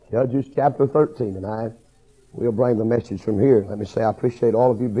Judges chapter 13 tonight. We'll bring the message from here. Let me say I appreciate all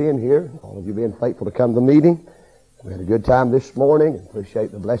of you being here, all of you being faithful to come to the meeting. We had a good time this morning.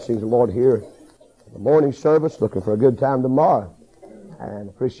 Appreciate the blessings of the Lord here in the morning service. Looking for a good time tomorrow. And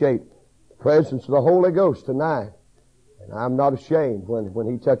appreciate the presence of the Holy Ghost tonight. And I'm not ashamed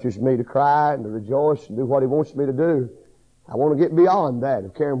when He touches me to cry and to rejoice and do what He wants me to do. I want to get beyond that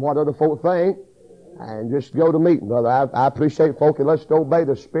of caring what other folk think and just go to meeting, brother. I appreciate folk that let's obey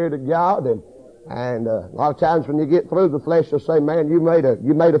the Spirit of God. And a lot of times when you get through, the flesh will say, man, you made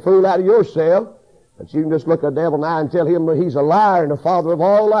a fool out of yourself. But you can just look at the devil in the eye and tell him that he's a liar and the father of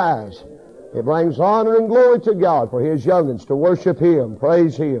all lies. It brings honor and glory to God for His young'uns to worship Him,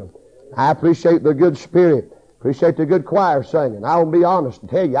 praise Him. I appreciate the good spirit. Appreciate the good choir singing. I will be honest and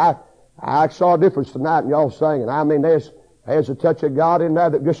tell you, I saw a difference tonight in y'all singing. I mean, there's a touch of God in there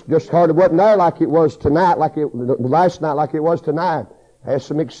that just hardly wasn't there like it was tonight, last night like it was tonight. There's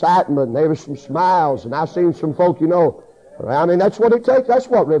some excitement, and there was some smiles, and I've seen some folk, I mean, that's what it takes. That's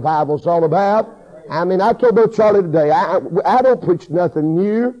what revival's all about. I mean, I told Brother Charlie today, I don't preach nothing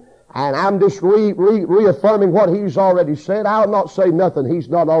new, and I'm just reaffirming what he's already said. I'll not say nothing he's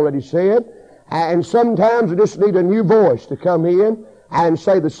not already said. And sometimes we just need a new voice to come in and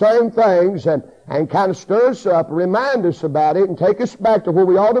say the same things and kind of stir us up, remind us about it, and take us back to where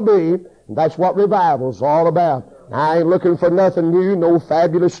we ought to be. And that's what revival's all about. I ain't looking for nothing new, no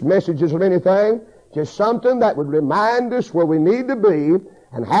fabulous messages or anything. Just something that would remind us where we need to be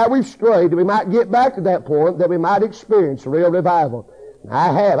and how we've strayed, that we might get back to that point, that we might experience a real revival.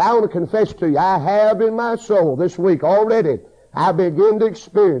 I want to confess to you, I have in my soul this week already, I begin to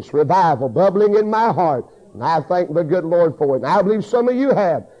experience revival bubbling in my heart. And I thank the good Lord for it. And I believe some of you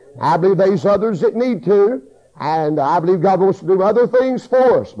have. I believe there's others that need to. And I believe God wants to do other things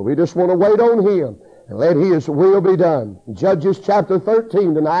for us. But we just want to wait on Him and let His will be done. Judges chapter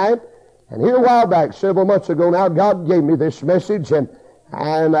 13 tonight. And here a while back, several months ago now, God gave me this message. And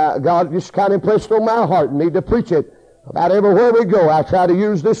God just kind of impressed on my heart and need to preach it. About everywhere we go, I try to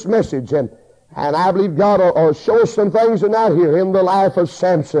use this message. And I believe God will show us some things tonight here in the life of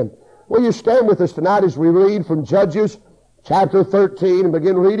Samson. Will you stand with us tonight as we read from Judges chapter 13 and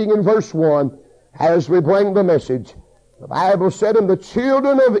begin reading in verse 1 as we bring the message. The Bible said, and the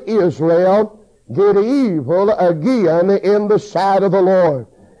children of Israel did evil again in the sight of the Lord.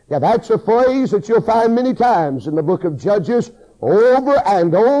 Now that's a phrase that you'll find many times in the book of Judges. Over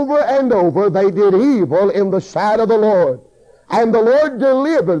and over and over they did evil in the sight of the Lord. And the Lord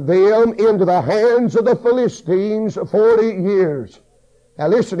delivered them into the hands of the Philistines 40 years. Now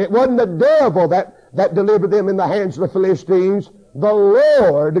listen, it wasn't the devil that delivered them in the hands of the Philistines. The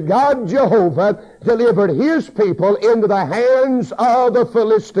Lord, God Jehovah, delivered His people into the hands of the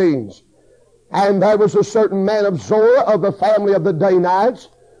Philistines. And there was a certain man of Zorah of the family of the Danites,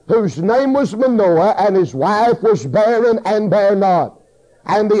 whose name was Manoah, and his wife was barren and bare not.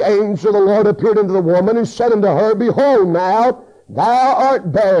 And the angel of the Lord appeared unto the woman and said unto her, behold now, thou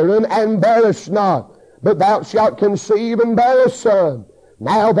art barren and bearest not, but thou shalt conceive and bear a son.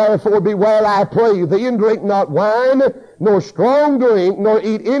 Now therefore beware, I pray thee, and drink not wine, nor strong drink, nor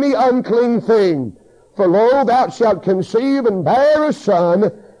eat any unclean thing. For lo, thou shalt conceive and bear a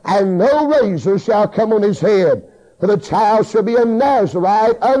son, and no razor shall come on his head. For the child shall be a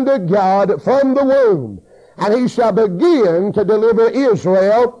Nazarite unto God from the womb, and he shall begin to deliver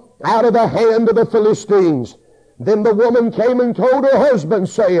Israel out of the hand of the Philistines. Then the woman came and told her husband,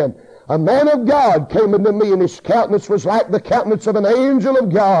 saying, a man of God came unto me, and his countenance was like the countenance of an angel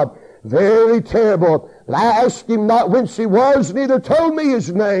of God, very terrible. But I asked him not whence he was, neither told me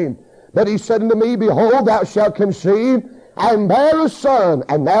his name. But he said unto me, behold, thou shalt conceive, and bear a son,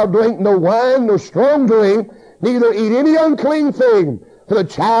 and thou drink no wine, nor strong drink, neither eat any unclean thing. For the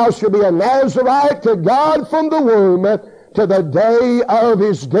child shall be a Nazarite to God from the womb, to the day of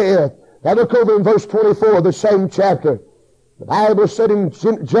his death. Now look over in verse 24 of the same chapter. The Bible said in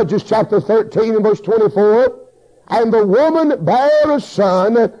Judges chapter 13 and verse 24, and the woman bare a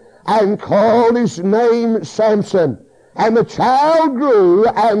son, and called his name Samson. And the child grew,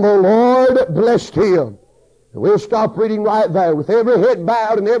 and the Lord blessed him. And we'll stop reading right there. With every head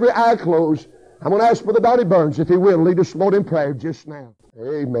bowed and every eye closed, I'm going to ask Brother Donnie Burns, if he will, lead us, Lord, in prayer just now.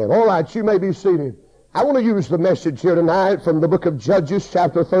 Amen. All right, you may be seated. I want to use the message here tonight from the book of Judges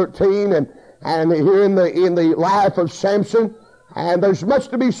chapter 13 and here in the life of Samson. And there's much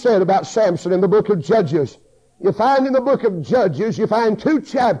to be said about Samson in the book of Judges. You find in the book of Judges, you find 2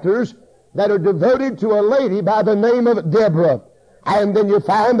 chapters that are devoted to a lady by the name of Deborah. And then you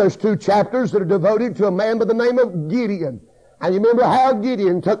find there's 2 chapters that are devoted to a man by the name of Gideon. And you remember how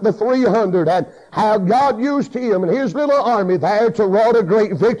Gideon took the 300 and how God used him and his little army there to wrought a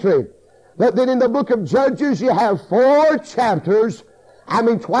great victory. But then in the book of Judges you have 4 chapters,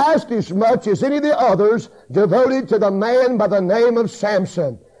 twice as much as any of the others, devoted to the man by the name of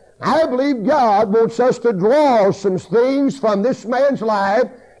Samson. I believe God wants us to draw some things from this man's life,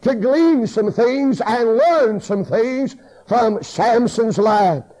 to glean some things and learn some things from Samson's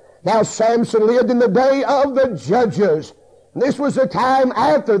life. Now Samson lived in the day of the Judges. This was a time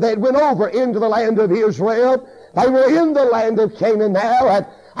after they went over into the land of Israel. They were in the land of Canaan now,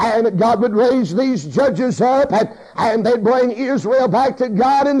 and God would raise these judges up, and they'd bring Israel back to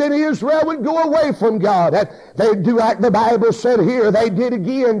God, and then Israel would go away from God. They'd do like the Bible said here, they did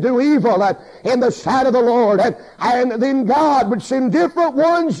again do evil in the sight of the Lord, and then God would send different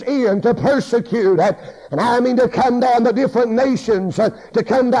ones in to persecute, to come down the different nations, to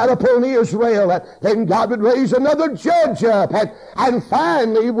come down upon Israel. Then God would raise another judge up, and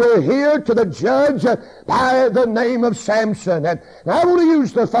finally we're here to the judge by the name of Samson. And I want to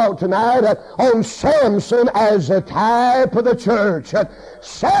use the thought tonight on Samson as a type of the church.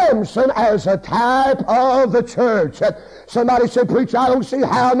 Samson as a type of the church. Somebody said, "Preacher, I don't see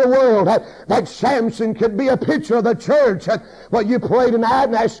how in the world that Samson could be a picture of the church." Well, you pray tonight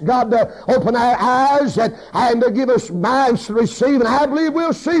and ask God to open our eyes and to give us minds to receive. And I believe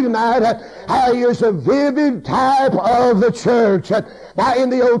we'll see tonight how he is a vivid type of the church. Now, in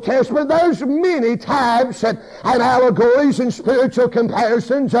the Old Testament, there's many types and allegories and spiritual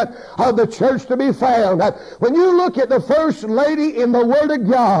comparisons of the church to be found. When you look at the first lady in the Word of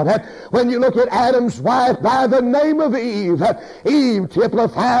God, when you look at Adam's wife by the name of Eve, Eve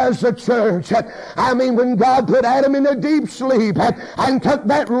typifies the church. When God put Adam in a deep sleep and took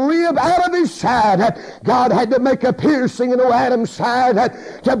that rib out of his side, God had to make a piercing into Adam's side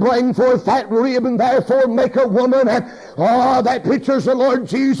to bring forth that rib and therefore make a woman. Oh, that pictures the Lord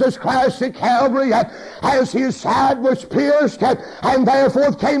Jesus Christ at Calvary as his side was pierced and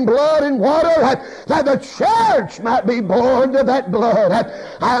therefore came blood and water that the church might be born to that blood.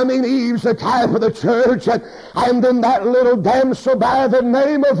 Eve's the type of the church, and then that little damsel by the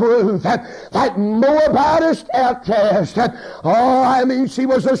name of Ruth, that Moabitist outcast. She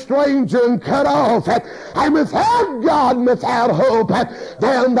was a stranger and cut off and without God and without hope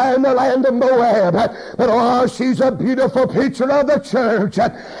down there in the land of Moab. But she's a beautiful picture of the church.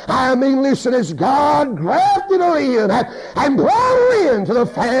 Listen, as God grafted her in and brought her into the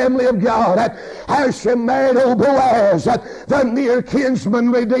family of God, as she married old Boaz, the near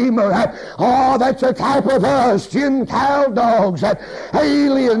kinsman redeemer. That's a type of us, Gentile dogs,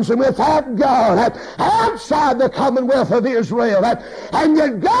 aliens and without God, outside the commonwealth of Israel. And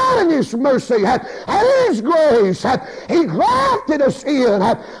yet God in his mercy and his grace, he grafted us in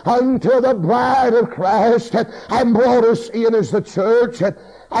unto the bride of Christ and brought us in as the church.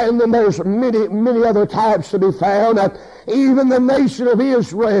 And then there's many other types to be found. Even the nation of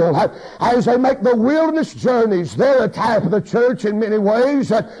Israel, as they make the wilderness journeys, they're a type of the church in many ways,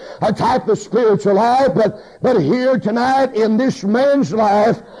 a type of spiritual life. But here tonight in this man's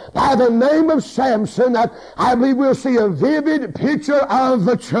life, by the name of Samson, I believe we'll see a vivid picture of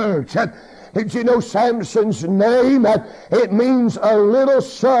the church. Did you know Samson's name? It means a little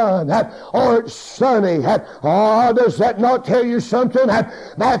son, or sunny. Does that not tell you something?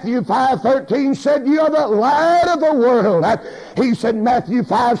 Matthew 5:13 said, "You are the light of the world." He said, Matthew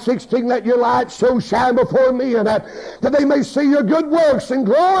 5:16, "Let your light so shine before men that they may see your good works and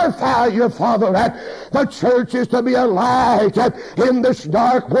glorify your Father." The church is to be a light in this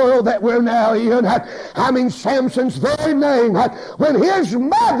dark world that we're now in. Samson's very name, when his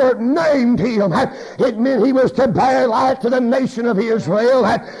mother named him, it meant he was to bear light to the nation of Israel.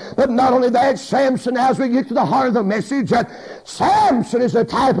 But not only that, Samson, as we get to the heart of the message, Samson is a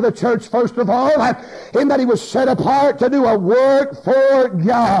type of the church, first of all, in that he was set apart to do a work for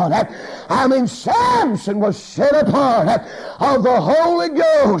God. Samson was set apart of the Holy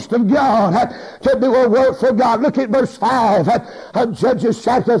Ghost of God to do a work for God. Look at verse 5 of Judges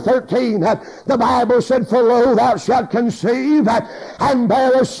chapter 13. The Bible said, "For lo, thou shalt conceive and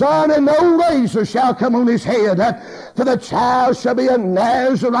bear a son, and no razor shall come on his head. For the child shall be a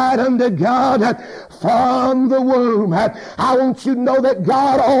Nazarite unto God from the womb." I want you to know that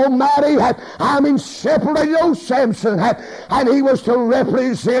God Almighty, separated old Samson, and he was to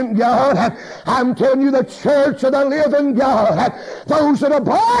represent God. I'm telling you, the church of the living God, those that are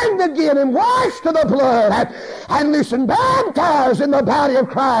born again and washed of the blood, and listen, baptized in the body of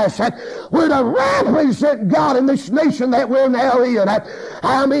Christ, we're to represent God in this nation that we're now in.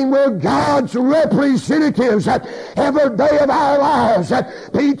 We're God's representatives every day of our lives.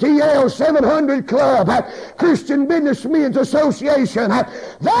 PTL 700 Club Club, Christian Businessmen's Association.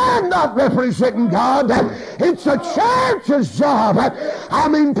 They're not representing God. It's the church's job. I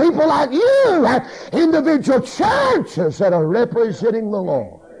mean, people like you, individual churches that are representing the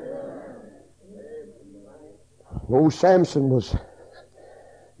Lord. Old Samson was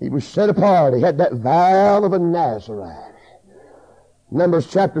set apart. He had that vow of a Nazarite. Numbers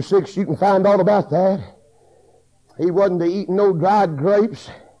chapter 6, you can find all about that. He wasn't to eat no dried grapes.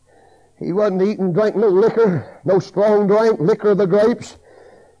 He wasn't to eat and drink no liquor, no strong drink, liquor of the grapes.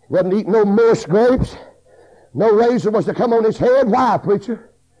 He wasn't to eat no moist grapes. No razor was to come on his head. Why,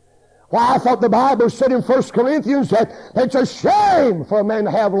 preacher? Why, I thought the Bible said in 1 Corinthians that it's a shame for a man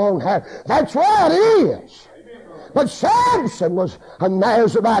to have long hair. That's right, it is. But Samson was a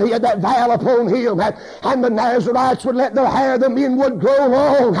Nazarite. He had that vow upon him. And the Nazarites would let their hair, the men would grow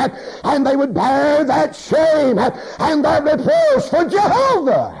long. And they would bear that shame and that reproach for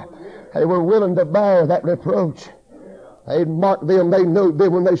Jehovah. They were willing to bear that reproach. They'd mark them. They knew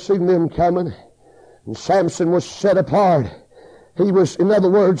them when they seen them coming. And Samson was set apart. He was, in other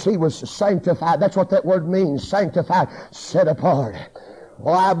words, he was sanctified. That's what that word means, sanctified, set apart.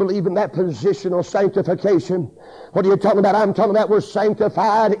 Well, I believe in that positional sanctification. What are you talking about? I'm talking about we're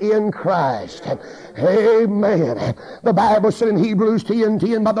sanctified in Christ. Amen. The Bible said in Hebrews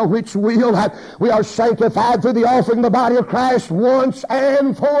 10:10, by the which will we are sanctified through the offering of the body of Christ once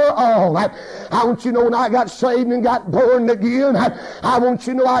and for all. I want you to know when I got saved and got born again, I want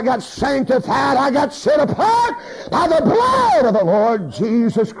you to know I got sanctified. I got set apart by the blood of the Lord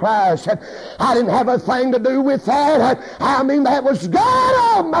Jesus Christ. I didn't have a thing to do with that. I mean, that was God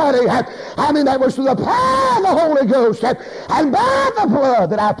Almighty. I mean, that was through the power of the Holy Ghost. And by the blood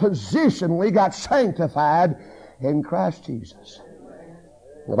that I positionally got sanctified in Christ Jesus.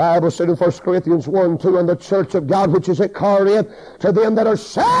 The Bible said in 1 Corinthians 1:2, and the church of God which is at Corinth, to them that are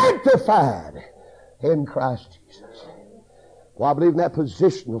sanctified in Christ Jesus. Well, I believe in that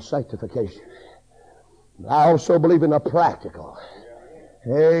positional sanctification. I also believe in a practical,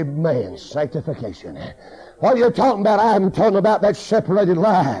 amen, sanctification. What are you talking about? I'm talking about that separated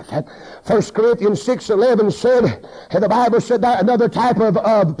life. 1 Corinthians 6:11 said, and the Bible said that another type of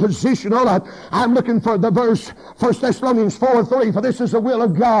positional. I'm looking for the verse, 1 Thessalonians 4:3, for this is the will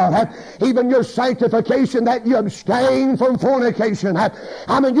of God, even your sanctification, that you abstain from fornication. I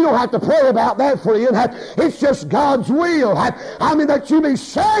mean, you don't have to pray about that, friend. It's just God's will. I mean, that you be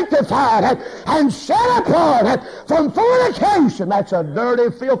sanctified and set apart from fornication. That's a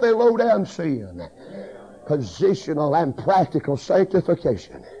dirty, filthy, low-down sin. Positional and practical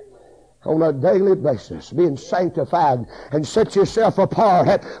sanctification on a daily basis, being sanctified and set yourself apart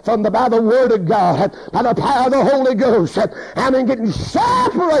by the Word of God, by the power of the Holy Ghost. I mean, getting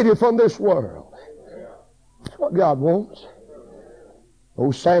separated from this world. That's what God wants.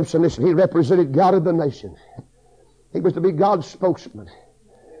 Oh, Samson, listen, he represented God of the nation. He was to be God's spokesman.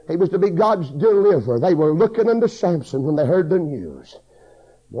 He was to be God's deliverer. They were looking unto Samson when they heard the news.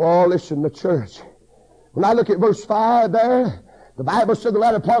 Boy, listen, the church. When I look at verse 5 there, the Bible said the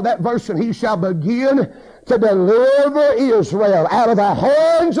latter part of that verse, and he shall begin to deliver Israel out of the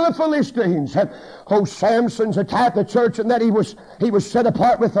hands of the Philistines. Oh, Samson's a type of church in that he was set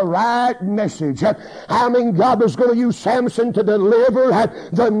apart with the right message. I mean, God was going to use Samson to deliver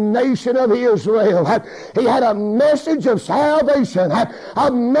the nation of Israel. He had a message of salvation,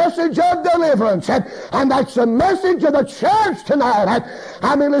 a message of deliverance, and that's the message of the church tonight.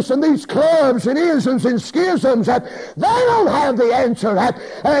 I mean, listen, these clubs and isms and schisms, they don't have the answer.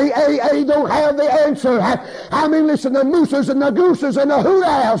 They don't have the answer. I mean, listen, the mooses and the gooses and the hoot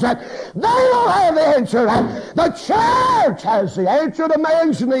owls, they don't have the answer. The church has the answer to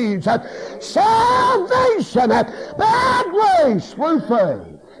man's needs. Salvation by grace through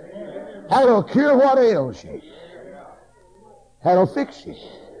faith. That'll cure what ails you. That'll fix you.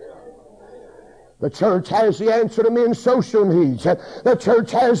 The church has the answer to men's social needs. The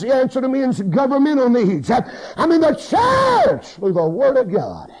church has the answer to men's governmental needs. I mean, the church, through the Word of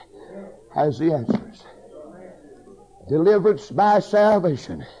God, has the answers. Deliverance by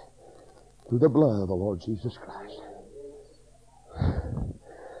salvation through the blood of the Lord Jesus Christ.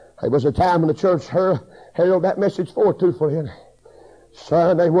 There was a time when the church held that message forth to friend.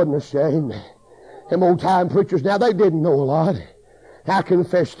 Son, they wasn't ashamed. Them old-time preachers now, they didn't know a lot. I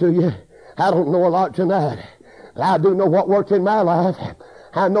confess to you, I don't know a lot tonight. But I do know what worked in my life.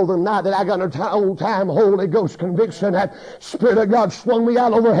 I know the night that I got an old-time Holy Ghost conviction, that Spirit of God swung me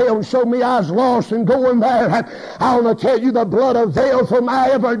out over hell and showed me I was lost and going there. I want to tell you, the blood availed for my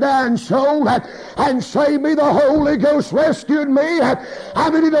ever-dying soul and saved me. The Holy Ghost rescued me. I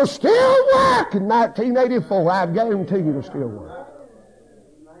mean, it'll still work in 1984. I guarantee you it'll still work.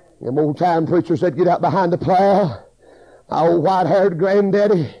 Them old-time preachers that get out behind the plow. My old white-haired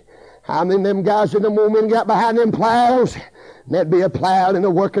granddaddy. I mean, them guys in the moment got behind them plows. And they'd be a plowing and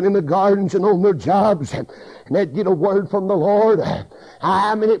a working in the gardens and on their jobs. And they'd get a word from the Lord.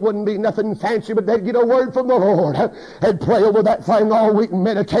 I mean, it wouldn't be nothing fancy, but they'd get a word from the Lord. They'd pray over that thing all week and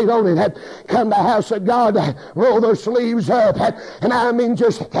meditate on it. They'd come to the house of God, roll their sleeves up, and I mean,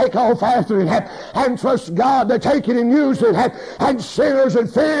 just take off after it, and trust God to take it and use it. And sinners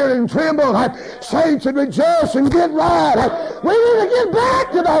would fear and tremble. Saints would rejoice and get right. We need to get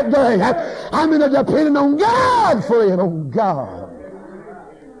back to that day. I mean, depending on God, friend, on God.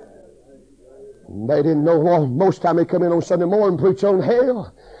 They didn't know, well, most time they come in on Sunday morning and preach on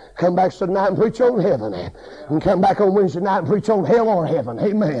hell. Come back Sunday night and preach on heaven. And come back on Wednesday night and preach on hell or heaven.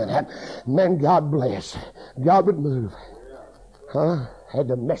 Amen. Man, God bless. God would move. Had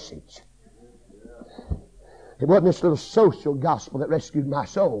the message. It wasn't this little social gospel that rescued my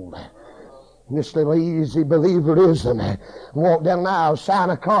soul. This little easy believerism. Walk down the aisle, sign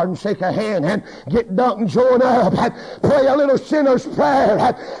a card and shake a hand and get dunked and join up. Pray a little sinner's prayer.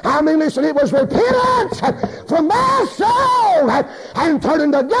 I mean, listen, it was repentance from my soul and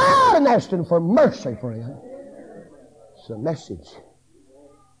turning to God and asking for mercy, friend. It's a message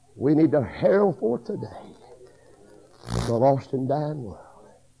we need to herald forth today for the lost and dying world.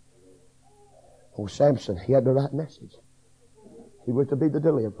 Oh, Samson, he had the right message. He was to be the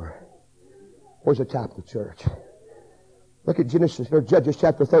deliverer. Where's the type of the church? Look at Judges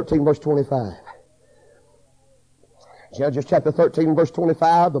chapter 13, verse 25. Judges chapter 13, verse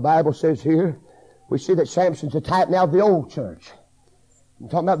 25, the Bible says here, we see that Samson's a type now of the old church. I'm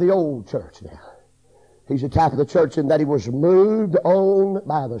talking about the old church now. He's a type of the church in that he was moved on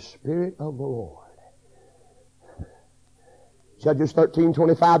by the Spirit of the Lord. Judges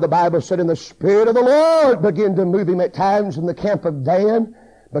 13:25, the Bible said, and the Spirit of the Lord began to move him at times in the camp of Dan,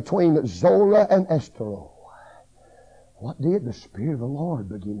 between Zorah and Eshtaol. What did the Spirit of the Lord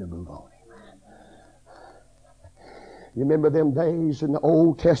begin to move on him? You remember them days in the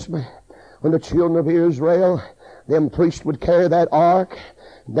Old Testament when the children of Israel, them priests would carry that ark.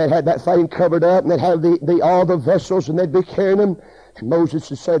 They had that thing covered up, and they'd have all the vessels, and they'd be carrying them. And Moses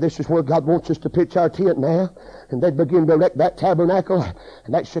would say, this is where God wants us to pitch our tent now. And they'd begin to erect that tabernacle.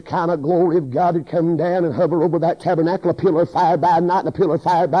 And that Shekinah glory of God would come down and hover over that tabernacle, a pillar of fire by night and a pillar of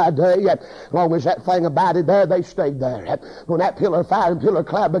fire by day. As long as that thing abided there, they stayed there. When that pillar of fire and pillar of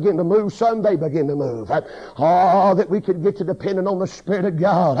cloud began to move, some they began to move. Oh, that we could get to depending on the Spirit of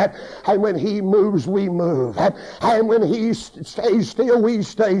God. And when He moves, we move. And when He stays still, we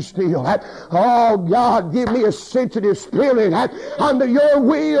stay still. Oh, God, give me a sensitive spirit under your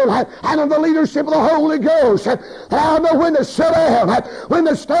will and under the leadership of the Holy Ghost. I know when to sit down, when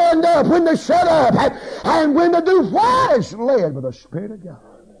to stand up, when to shut up, and when to do what is led by the Spirit of God.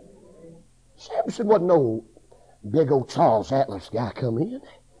 Samson wasn't no big old Charles Atlas guy come in.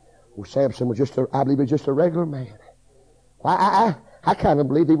 Well, Samson was I believe he was just a regular man. I kind of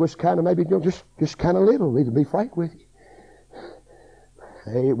believe he was kind of maybe just kind of little, to be frank with you.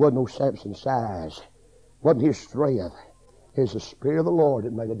 Hey, it wasn't no Samson's size. It wasn't his strength. It's the Spirit of the Lord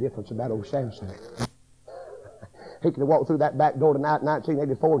that made a difference about old Samson. He could have walked through that back door tonight in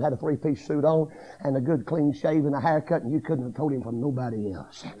 1984 and had a three-piece suit on and a good clean shave and a haircut, and you couldn't have told him from nobody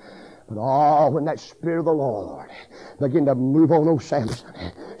else. But when that Spirit of the Lord began to move on old Samson,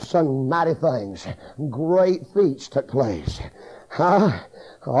 some mighty things, great feats took place.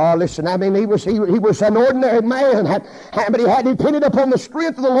 Oh, listen, I mean, he was an ordinary man, but he had depended upon the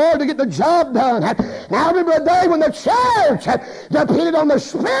strength of the Lord to get the job done. Now, I remember a day when the church depended on the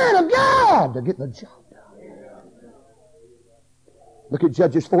Spirit of God to get the job done. Look at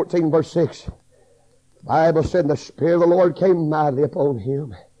Judges 14, verse 6. The Bible said, the Spirit of the Lord came mightily upon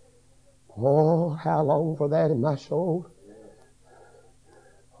him. Oh, how long for that in my soul?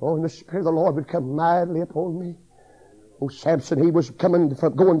 Oh, and the Spirit of the Lord would come mightily upon me. Oh, Samson, he was going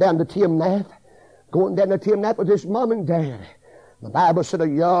down to Timnath. Going down to Timnath with his mom and dad. The Bible said a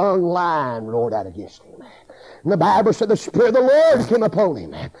young lion roared out against him. And the Bible said the Spirit of the Lord came upon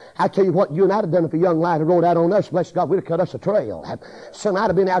him. I tell you what, you and I would have done if a young lion had rolled out on us. Bless God, we'd have cut us a trail. Son, I'd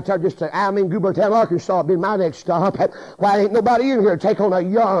have been out there Goobertown, Arkansas, would been my next stop. Why ain't nobody in here to take on a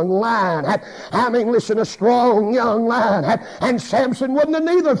young lion? Listen, a strong young lion. And Samson wasn't a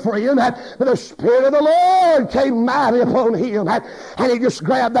neither friend. But the Spirit of the Lord came mighty upon him. And he just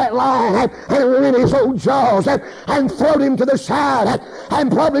grabbed that lion and went in his old jaws and threw him to the side.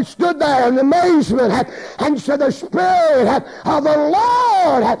 And probably stood there in amazement and said, the Spirit of the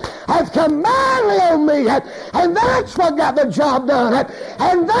Lord hath come mightily on me. And that's what got the job done.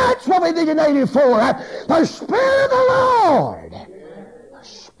 And that's what we did in 84. The Spirit of the Lord.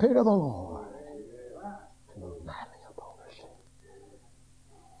 The Spirit of the Lord come mightily upon us.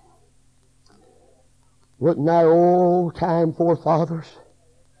 Wouldn't our old time forefathers,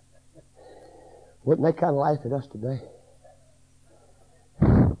 wouldn't they kind of laugh at us today?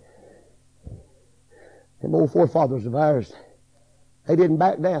 Them old forefathers of ours, they didn't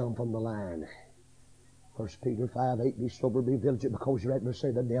back down from the line. 1 Peter 5:8, be sober, be vigilant, because your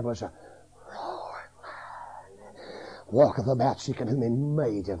adversary, the devil, is a roaring lion, walketh about seeking whom he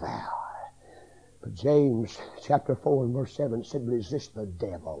may devour. But James chapter 4 and verse 7 said, resist the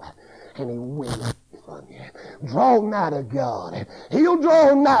devil, and he will from you. Draw nigh to God. He'll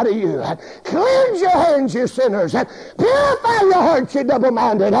draw nigh to you. Cleanse your hands, you sinners. Purify your hearts, you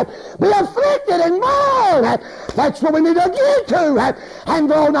double-minded. Be afflicted and mourn. That's what we need to get to. And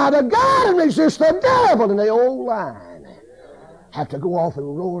draw nigh to God and resist the devil. And the old line have to go off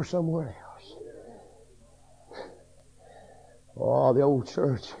and roar somewhere else. Oh, the old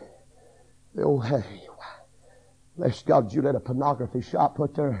church. The old, hey, bless God, you let a pornography shop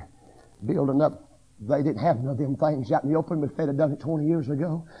put their building up. They didn't have none of them things out in the open, but if they'd have done it 20 years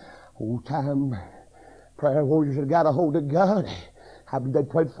ago, old time prayer warriors that got a hold of God, I believe they'd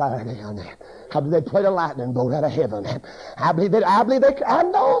played fire down there. I believe they'd played a lightning bolt out of heaven. I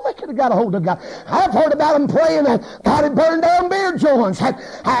know they could have got a hold of God. I've heard about them praying that God had burned down beer joints. And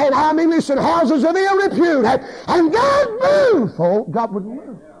I mean, listen, houses of ill repute. And God moved, folks. God would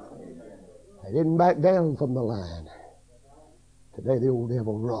move. They didn't back down from the line. Today the old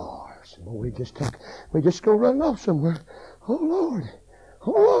devil roars. Boy, we just go running off somewhere. Oh Lord,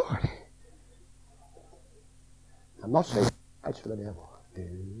 oh Lord. I'm not saying that's for the devil.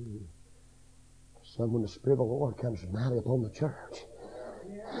 Son, when the Spirit of the Lord comes mighty upon the church,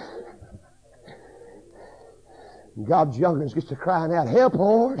 and God's young'uns gets to crying out, help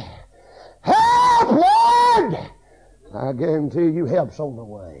Lord, help Lord. I guarantee you help's on the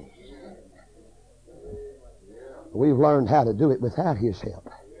way. We've learned how to do it without His help.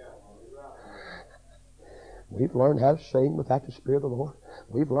 We've learned how to sing without the Spirit of the Lord.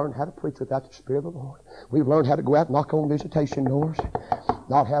 We've learned how to preach without the Spirit of the Lord. We've learned how to go out and knock on visitation doors,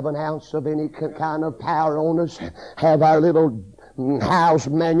 not have an ounce of any kind of power on us, have our little house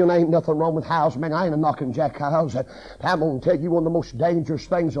manual. Ain't nothing wrong with house manual. I ain't a knocking Jack Hyles. I'm going to tell you one of the most dangerous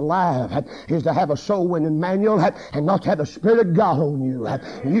things alive is to have a soul winning manual and not to have the Spirit of God on you.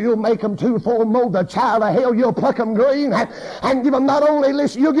 You'll make them twofold mold the child of hell. You'll pluck them green and give them not only,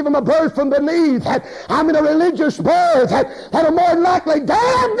 listen, you'll give them a birth from beneath. I mean a religious birth that'll more than likely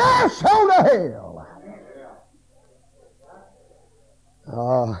damn their soul to hell.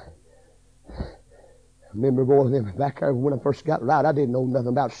 I remember, boy, back there when I first got right, I didn't know nothing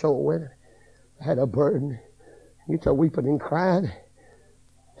about soul winning. I had a burden. You start weeping and crying.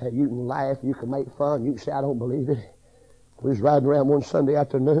 You can laugh, you can make fun, you can say, I don't believe it. We was riding around one Sunday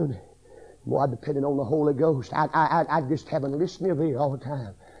afternoon. Boy, I depended on the Holy Ghost. I just have a listening ear all the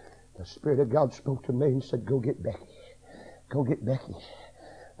time. The Spirit of God spoke to me and said, go get Becky. Go get Becky.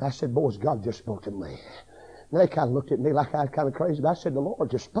 And I said, boys, God just spoke to me. And they kind of looked at me like I was kind of crazy, but I said, the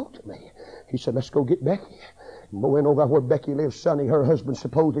Lord just spoke to me. He said, let's go get Becky. And we went over where Becky lives. Sonny, her husband,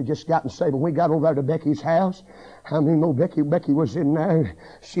 supposedly just gotten saved. When we got over to Becky's house, how many know Becky was in there?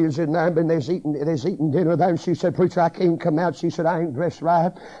 She was in there, and they was eating dinner there. And she said, preacher, I can't come out. She said, I ain't dressed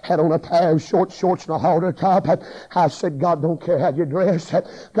right. Had on a pair of short shorts and a halter top. I said, God don't care how you dress.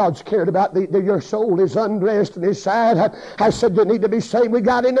 God's cared about your soul is undressed and is sad. I said, you need to be saved. We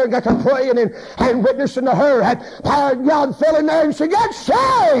got in there and got to praying and witnessing to her. Power of God fell in there and she got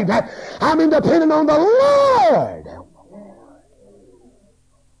saved. I'm depending on the Lord.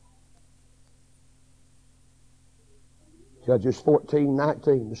 Judges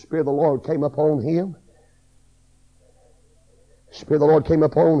 14:19. The Spirit of the Lord came upon him. The Spirit of the Lord came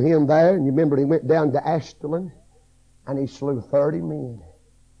upon him there, and you remember he went down to Ashkelon and he slew 30 men.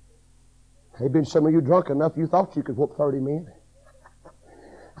 There'd been some of you drunk enough you thought you could whoop 30 men.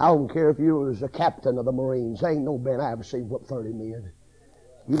 I don't care if you was a captain of the Marines. Ain't no man I ever seen whoop 30 men.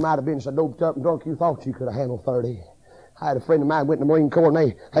 You might have been so doped up and drunk you thought you could have handled 30. I had a friend of mine went in the Marine Corps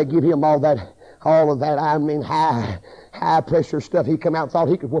and they give him all of that, I mean, high pressure stuff. He come out and thought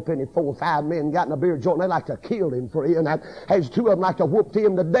he could whoop any 4 or 5 men, got in a beer joint, and they like to kill him for it. And there's 2 of them like to whoop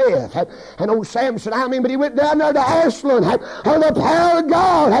him to death. And old Samson, I mean, but he went down there to Ashkelon on the power of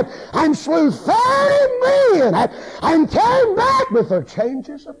God and slew 30 men and came back with their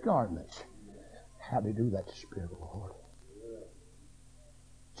changes of garments. How did he do that, the Spirit of the Lord?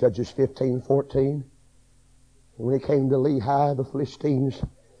 Judges 15:14. When he came to Lehi, the Philistines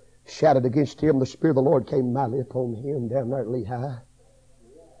shouted against him. The Spirit of the Lord came mightily upon him down there at Lehi.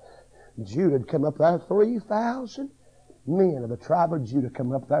 Judah had come up there 3,000 men of the tribe of Judah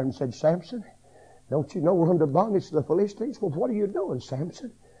come up there and said, Samson, don't you know we're under bondage to the Philistines? Well, what are you doing,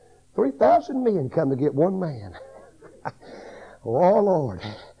 Samson? 3,000 men come to get one man. Oh, Lord.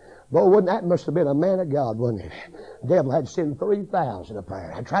 Boy, that must have been a man of God, wasn't it? The devil had sent 3,000 up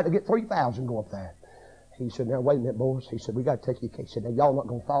there. I tried to get 3,000 go up there. He said, now, wait a minute, boys. He said, we got to take your case. He said, now, y'all not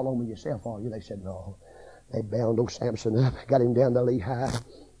going to fall on me yourself, are you? They said, no. They bound old Samson up, got him down to Lehi.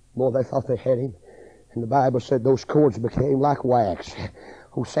 Boy, they thought they had him. And the Bible said those cords became like wax.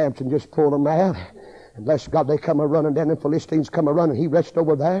 Old Samson just pulled them out. And bless God, they come a-running down, the Philistines come a-running. He reached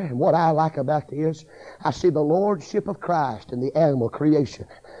over there. And what I like about this, I see the Lordship of Christ in the animal creation.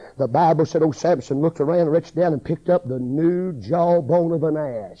 The Bible said old Samson looked around, reached down, and picked up the new jawbone of an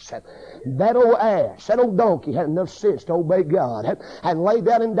ass. That old ass, that old donkey had enough sense to obey God and lay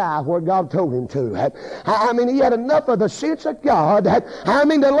down and die where God told him to. I mean, he had enough of the sense of God, I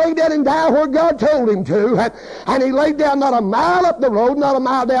mean, to lay down and die where God told him to. And he laid down not a mile up the road, not a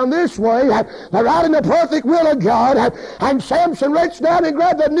mile down this way, but right in the perfect will of God. And Samson reached down and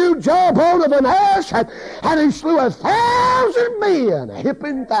grabbed the new jawbone of an ass, and he slew 1,000 men, hip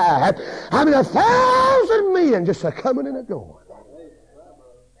and thigh. I mean, 1,000 men just a coming and a going.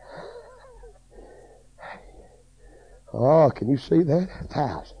 Oh, can you see that? 1,000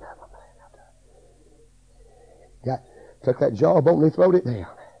 of them. Took that jawbone and he throwed it down.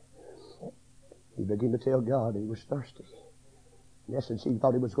 He began to tell God he was thirsty. In essence, he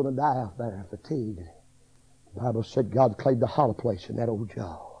thought he was going to die out there of fatigue. The Bible said God clave the hollow place in that old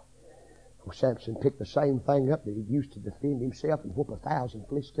jaw. Well, Samson picked the same thing up that he used to defend himself and whoop 1,000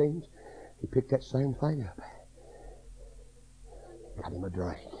 Philistines. He picked that same thing up. Got him a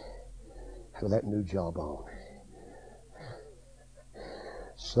drink out of that new jawbone.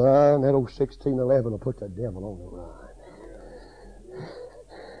 Son, that old 1611 will put the devil on the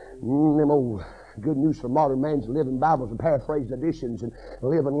run. Them old Good News for Modern Man's Living Bibles and paraphrased editions and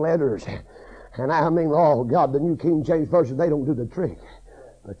living letters. And I mean, oh God, the New King James Version, they don't do the trick.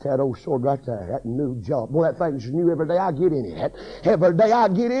 But that old sword right there, that new job, boy, that thing's new every day I get in it. Every day I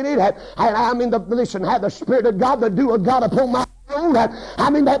get in it, and I mean, listen, have the Spirit of God, the dew of God upon my soul. I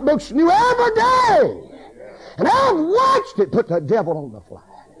mean, that book's new every day. And I've watched it put the devil on the fly.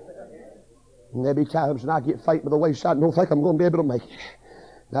 And there'll be times when I get faint by the wayside and don't think I'm going to be able to make it.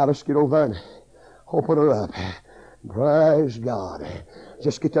 Now let's get over there and open her up. Praise God.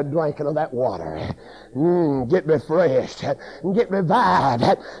 Just get to drinking of that water. Get refreshed. And get revived.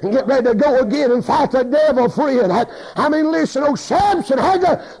 And get ready to go again and fight the devil, friend. I mean, listen, old Samson had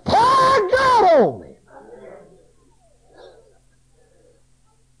the power of God on him.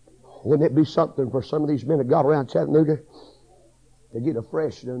 Wouldn't it be something for some of these men of God around Chattanooga to get a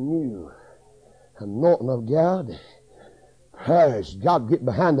fresh and a new anointing of God? Praise God, get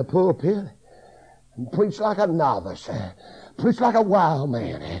behind the pulpit and preach like a novice. Preach like a wild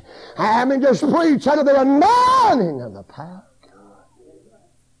man. I mean, just preach under the anointing of the power of God.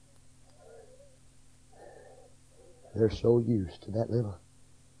 They're so used to that little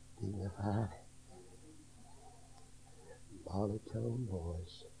dignified monotone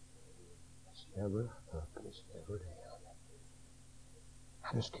voice. It's never up and it's never down.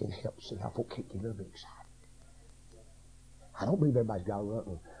 I just can't help seeing how folk keep getting bit excited. I don't believe everybody's got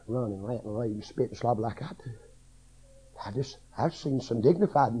to run and rant and rave and spit and slobber like I do. I've seen some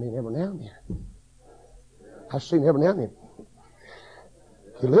dignified men every now and then. I've seen every now and then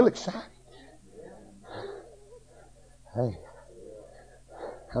get a little excited. Hey,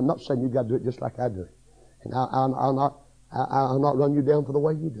 I'm not saying you've got to do it just like I do it. And I'll not run you down for the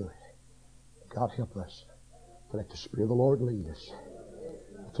way you do it. God help us to let the Spirit of the Lord lead us.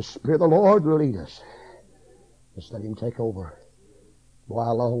 Let the Spirit of the Lord lead us. Just let Him take over. Boy,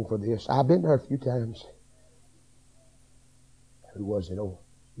 I long for this. I've been there a few times. Who was it? Oh,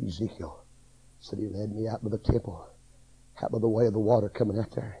 Ezekiel said he led me out by the temple, out by the way of the water coming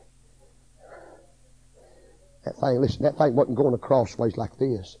out there. That thing, listen, that thing wasn't going across ways like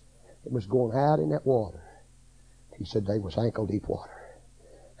this. It was going out in that water. He said they was ankle deep water.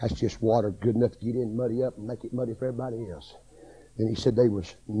 That's just water good enough to get in, muddy up, and make it muddy for everybody else. Then he said they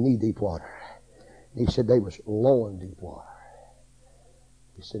was knee deep water. He said they was loin deep water.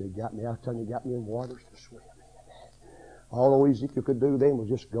 He said he got me out there and he got me in waters to swim in. All Ezekiel could do then was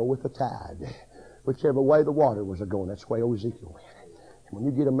just go with the tide. Whichever way the water was going, that's the way Ezekiel went. And when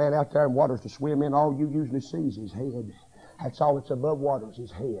you get a man out there in waters to swim in, all you usually see is his head. That's all that's above water is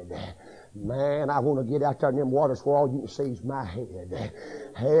his head. Man, I want to get out there in them waters where all you can see is my head.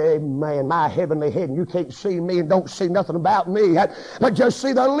 Hey, man, my heavenly head, and you can't see me and don't see nothing about me, but just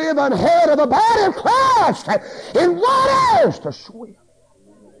see the living head of the body of Christ in waters to swim.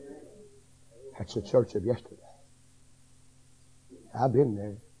 That's the church of yesterday. I've been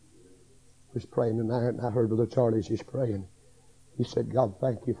there. Was praying tonight, and I heard Brother Charlie's just praying. He said, God,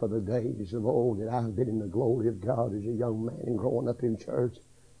 thank you for the days of old that I have been in the glory of God as a young man and growing up in church.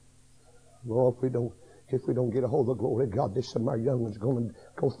 Lord, if we don't get a hold of the glory of God, some of our young ones going to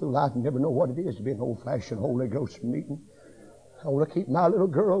go through life and never know what it is to be an old-fashioned Holy Ghost meeting. I want to keep my little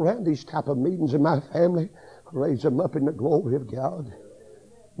girl around these type of meetings in my family, raise them up in the glory of God.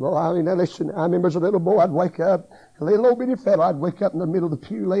 Well, I mean, now listen, I remember as a little boy, I'd wake up, a little old bitty fellow, I'd wake up in the middle of the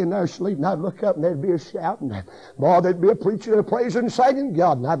pew laying there sleeping, I'd look up and there'd be a shouting. Boy, there'd be a preacher and a praising and singing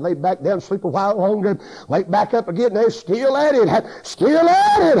God, and I'd lay back down, sleep a while longer, wake back up again, and they're still at it, still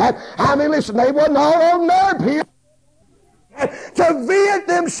at it. I mean, listen, they wasn't all on nerve here to vent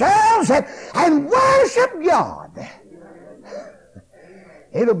themselves and worship God.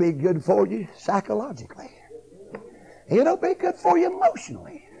 It'll be good for you psychologically. It'll be good for you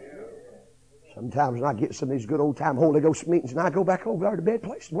emotionally. Sometimes when I get some of these good old-time Holy Ghost meetings and I go back over there to bed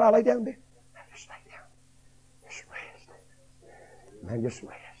place, and while I lay down there, I just lay down. Just rest. Man, just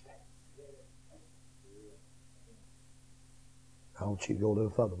rest. I want you to go a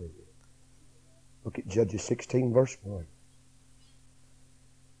little further with me. Look at Judges 16, verse 1.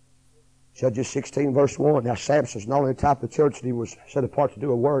 Judges 16, verse 1. Now, Samson's not only the type of church that he was set apart to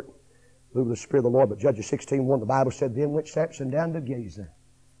do a work, move the Spirit of the Lord, but Judges 16, 1, the Bible said, then went Samson down to Gaza.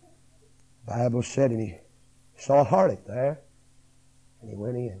 The Bible said, and he saw a harlot there, and he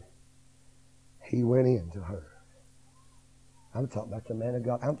went in. He went in to her. I'm talking about the man of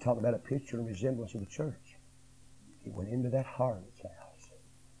God. I'm talking about a picture and resemblance of the church. He went into that harlot's house.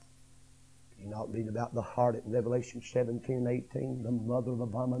 You not read about the harlot in Revelation 17 and 18, the mother of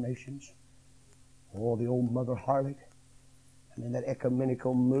abominations. Oh, the old mother harlot. And in that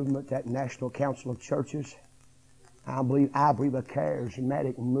ecumenical movement, that National Council of Churches, I believe a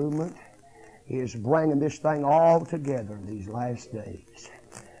charismatic movement is bringing this thing all together in these last days.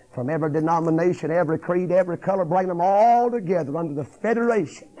 From every denomination, every creed, every color, bring them all together under the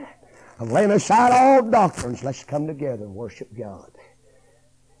federation of laying aside all doctrines. Let's come together and worship God.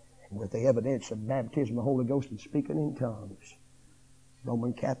 And with the evidence of baptism of the Holy Ghost and speaking in tongues,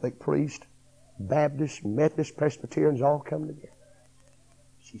 Roman Catholic priest, Baptists, Methodists, Presbyterians all come together.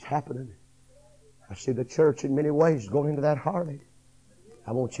 She's happening. I see the church in many ways going into that harlot.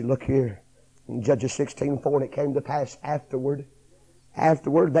 I want you to look here in Judges 16:4, and it came to pass afterward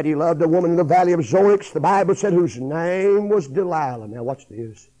that he loved a woman in the valley of Zorix, the Bible said, whose name was Delilah. Now watch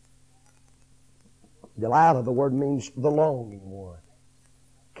this. Delilah, the word means the longing one.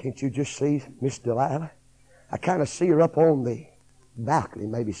 Can't you just see Miss Delilah? I kind of see her up on the balcony,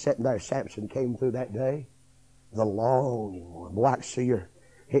 maybe sitting there. Samson came through that day. The longing one. Boy, I can see her.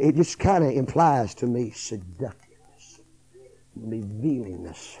 It just kind of implies to me seductiveness,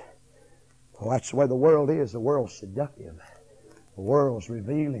 revealingness. Oh, that's the way the world is. The world's seductive. The world's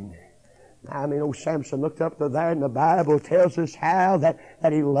revealing. I mean, old Samson looked up to there, and the Bible tells us how that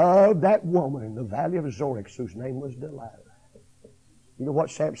he loved that woman in the valley of Zorix, whose name was Delilah. You know what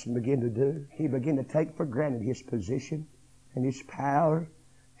Samson began to do? He began to take for granted his position and his power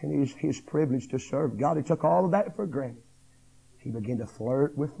and his privilege to serve God. He took all of that for granted. He began to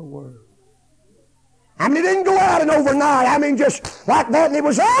flirt with the world. I mean, he didn't go out and overnight. I mean, just like that, and it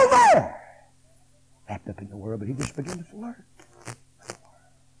was over. Wrapped up in the world, but he just began to flirt.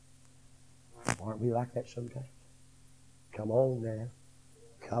 Aren't we like that sometimes? Come on now.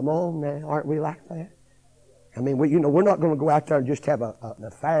 Come on now. Aren't we like that? I mean, we're not going to go out there and just have an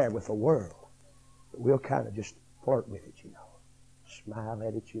affair with the world. But we'll kind of just flirt with it, Smile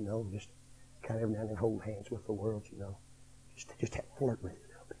at it, just kind of every now and then hold hands with the world, Just have flirt with it a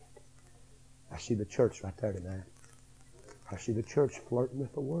little bit. I see the church right there tonight. I see the church flirting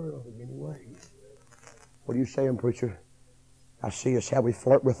with the world in many ways. What are you saying, preacher? I see us how we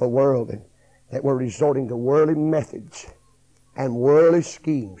flirt with the world, and that we're resorting to worldly methods and worldly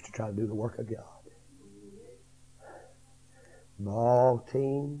schemes to try to do the work of God. Ball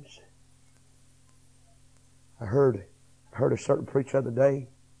teams. I heard a certain preacher the other day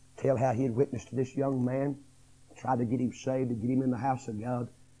tell how he had witnessed to this young man, tried to get him saved, to get him in the house of God.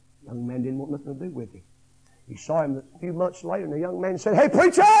 The young man didn't want nothing to do with him. He saw him a few months later, and the young man said, "Hey,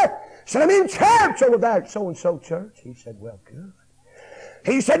 preacher!" said, "I'm in church over there at so-and-so church." He said, "Well, good."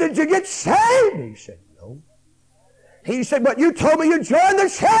 He said, "Did you get saved?" He said, "No." He said, "But you told me you joined the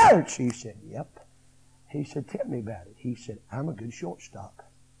church." He said, "Yep." He said, "Tell me about it." He said, "I'm a good shortstop."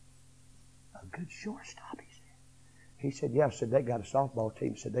 "A good shortstop," he said. He said, "Yeah." I said, "They got a softball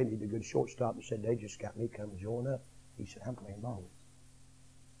team." Said, "They need a good shortstop." He said, "They just got me come join up." He said, "I'm playing ball with you."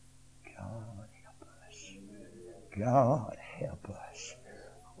 God help us. God help us.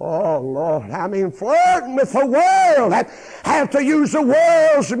 Oh, Lord, I mean, flirting with the world, have to use the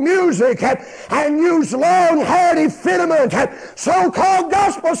world's music, and use long-haired effeminate, so-called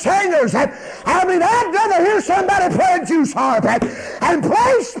gospel singers. I mean, I'd rather hear somebody play a juice harp and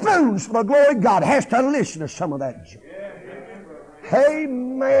play spoons for the glory of God. Has to listen to some of that junk.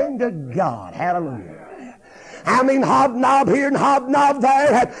 Amen to God. Hallelujah. I mean, hobnob here and hobnob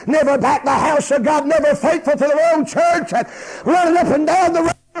there, never back the house of God, never faithful to their own church, running up and down the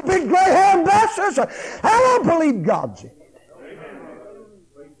road with big greyhound buses. I don't believe God's in it.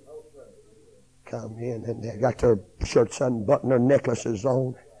 Come in and they got their shirts unbuttoned, their necklaces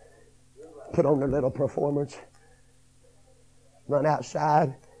on, put on their little performance, run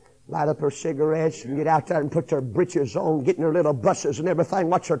outside, light up their cigarettes and get out there and put their breeches on, get in their little buses and everything,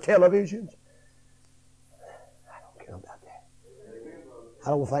 watch their televisions. I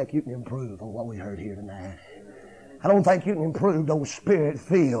don't think you can improve on what we heard here tonight. I don't think you can improve on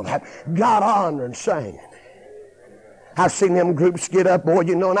Spirit-filled, God-honoring singing. I've seen them groups get up, boy,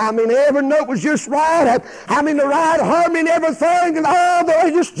 you know, and I mean, every note was just right. I mean, the right harmony and everything, and all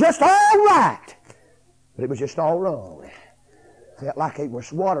the just all right. But it was just all wrong. Felt like it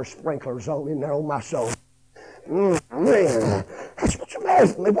was water sprinklers on in there on my soul. Man, that's what's the matter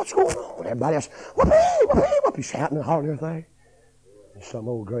with me. What's going on? Everybody else, whoopee, whoopee, whoopee, shouting and hollering and everything. Some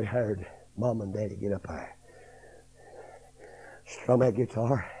old gray-haired mom and daddy get up there, strum that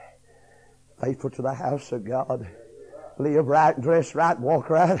guitar, faithful to the house of God, live right, dress right,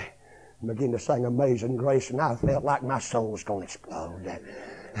 walk right, and begin to sing Amazing Grace, and I felt like my soul was going to explode.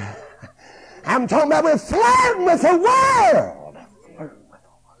 I'm talking about we're flirting with the world.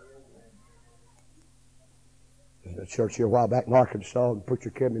 There's a church here a while back in Arkansas, and the preacher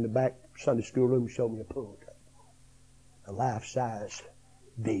carried me in the back Sunday school room and showed me a pool table, a life-size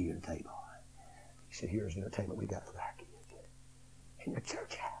billiard table. He said, here's the entertainment we got for our kids in the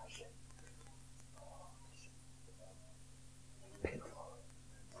church house. Pitiful.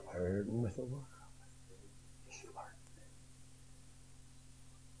 Flirting with the world. Just flirting.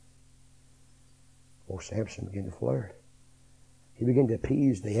 Old Samson began to flirt. He began to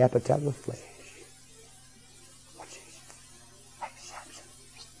appease the appetite of the flesh. What's this? Hey, Samson.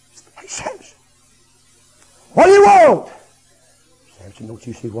 Hey, Samson. What do you want? Samson, don't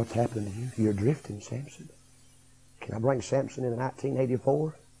you see what's happening to you? You're drifting, Samson. Can I bring Samson into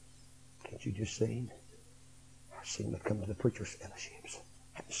 1984? Can't you just see him? I've seen him come to the preacher's fellowships.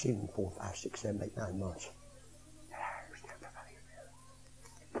 I haven't seen him in 4, 5, 6, 7, 8, 9 months.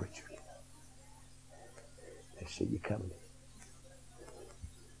 Preacher, you know. They see you coming.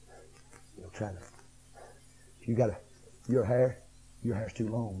 You know, trying to. If you got your hair's too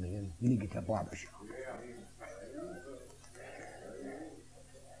long, man. You need to get that barber shop.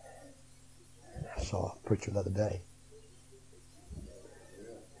 I saw a preacher the other day.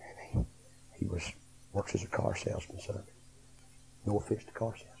 He works as a car salesman, son. No offense to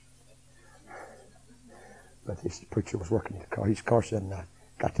car salesman. But this preacher was working in the car. He's a car salesman. I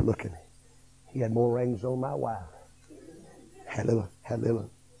got to looking. He had more rings on my wife. Had a little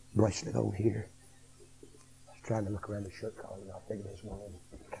bracelet on here. I was trying to look around the shirt collar, and I figured there's one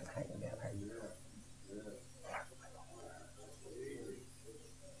kind of hanging down there.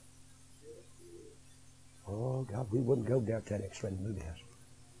 Oh, God, we wouldn't go down to that X-rated movie house.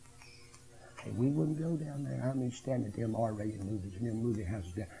 Hey, we wouldn't go down there. I mean, stand at them R-rated movies and them movie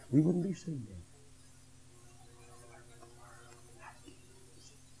houses down. We wouldn't be seen there.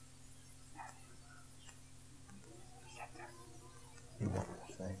 You know what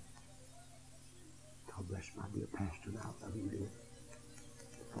I'm saying? God bless my dear pastor, and I love him dear.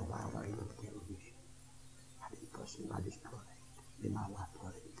 For a while there, he looked at television. I didn't fuss him, I just prayed. Then my wife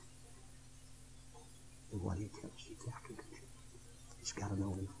prayed. And what he tells you, I can control. It's got an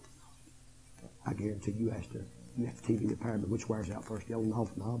on. I guarantee you have TV repairman, which wears out first? The old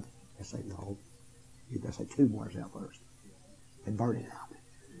off knob? They say no. They say tube wears out first. They burn it out.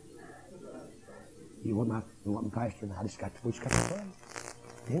 You want my pastor, and I just got to pray.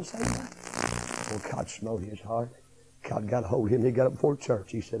 Didn't say that. Well, God smote his heart. God got a hold of him. He got up before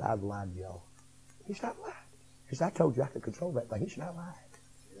church. He said, I've lied to y'all. He said, I lied. He said, I told you I could control that thing. He said, I lied.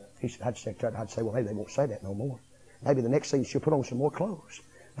 He said, I'd say, well, hey, they won't say that no more. Maybe the next thing she'll put on some more clothes.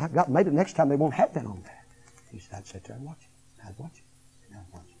 Maybe the next time they won't have that on there. He said, I'd sit there and watch it. I'd watch it. And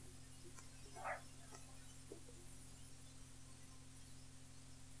I'd watch it.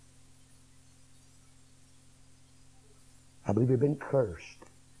 I believe we've been cursed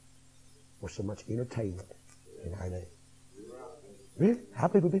with so much entertainment in our day. Really? I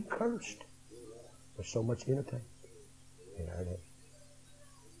believe we've been cursed with so much entertainment in our day.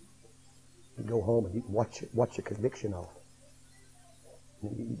 You go home and you can watch the conviction off.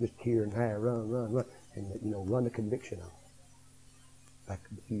 And you just here and there, run, and run the conviction off. Back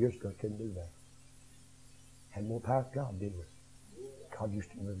a few years ago, I couldn't do that. Had more power than God, didn't we? God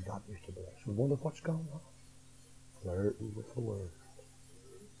used to move, God used to bless. We wonder what's going on. Flirting with the Word.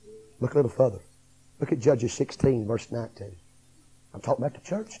 Look a little further. Look at Judges 16, verse 19. I'm talking about the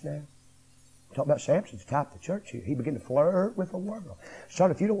church now. I'm talking about Samson's type of the church here. He began to flirt with the world.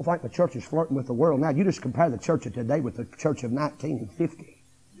 Son, if you don't think the church is flirting with the world now, you just compare the church of today with the church of 1950.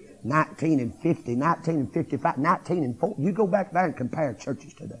 1950, 1955, 1940. You go back there and compare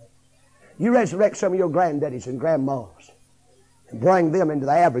churches today. You resurrect some of your granddaddies and grandmas and bring them into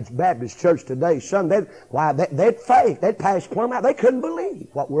the average Baptist church today. Son, they'd faith. They'd pass plumb out. They couldn't believe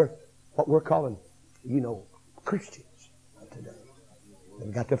what we're calling, Christians today.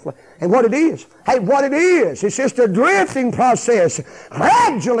 They've got to and what it is, it's just a drifting process.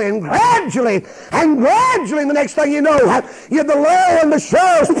 Gradually, the next thing you know, you're the low and the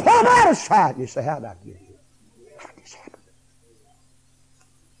shores plumb out of sight. You say, how did I get here? How did this happen?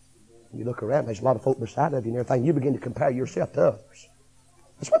 You look around, there's a lot of folk beside of you and everything. You begin to compare yourself to others.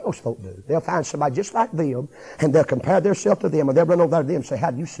 That's what most folk do. They'll find somebody just like them, and they'll compare themselves to them, or they'll run over there to them and say,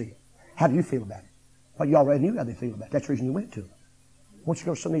 how do you see it? How do you feel about it? Well, you already knew how they feel about it. That's the reason you went to them. Once you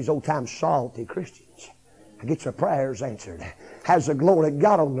go to some of these old-time salty Christians, and get your prayers answered, has the glory of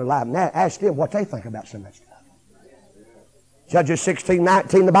God on their life. Now ask them what they think about some of that stuff. Judges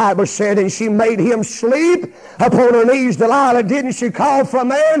 16:19, the Bible said, and she made him sleep upon her knees. Delilah didn't she call for a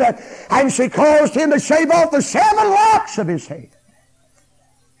man, and she caused him to shave off the 7 locks of his head.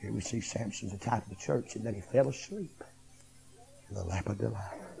 Here we see Samson's the type of the church, and then he fell asleep in the lap of Delilah.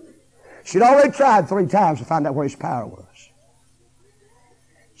 She'd already tried 3 times to find out where his power was.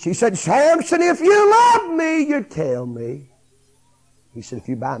 She said, Samson, if you love me, you tell me. He said, if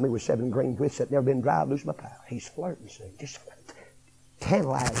you bind me with 7 green whips that never been dry, I'll lose my power. He's flirting, see, just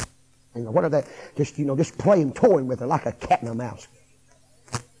tantalizing. What are they? Just playing, toying with her like a cat and a mouse.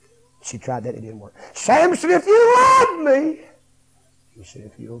 She tried that, it didn't work. Samson, if you love me. He said,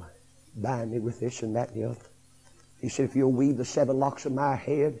 if you'll bind me with this and that and the other. He said, if you'll weave the 7 locks of my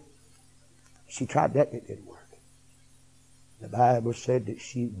head. She tried that, and it didn't work. The Bible said that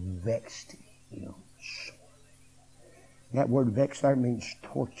she vexed him, sorely. That word vexed there means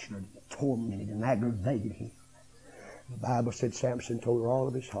tortured, tormented, and aggravated him. The Bible said Samson told her all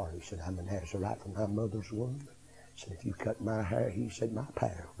of his heart. He said, I'm a Nazarite from my mother's womb. He said, if you cut my hair, he said, my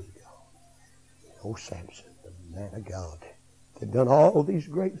power will be gone. Oh, Samson, the man of God, had done all these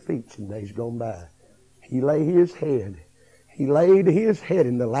great feats in days gone by. He laid his head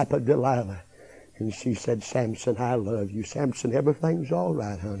in the lap of Delilah. And she said, Samson, I love you. Samson, everything's all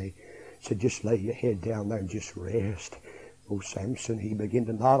right, honey. She said, just lay your head down there and just rest. Oh, Samson, he began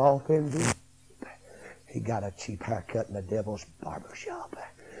to nod off into it. He got a cheap haircut in the devil's barber shop.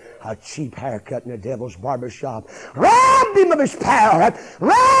 A cheap haircut in the devil's barber shop. Robbed him of his power.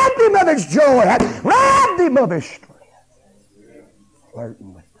 Robbed him of his joy. Robbed him of his strength.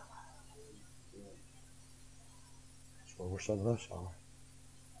 Flirting with Delilah. That's where some of us are.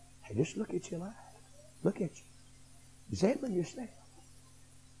 Hey, just look at your life. Look at you. Examine yourself.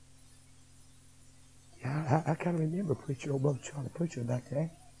 Yeah, I kind of remember old Brother Charlie preaching about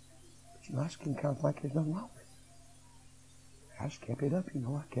that. But I just kind of think there's nothing wrong with it. I just kept it up,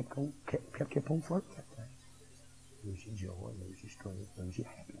 I kept on flirting with that thing. Lose your joy, lose your strength, lose your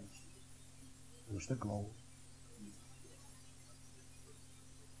happiness, lose the glory.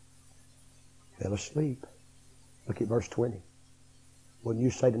 Fell asleep. Look at verse 20. Wouldn't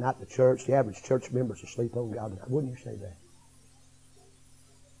you say tonight the church, the average church member's asleep on God tonight? Wouldn't you say that?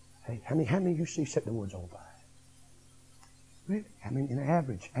 Hey, how many of you see setting the woods on fire? Really? I mean, in an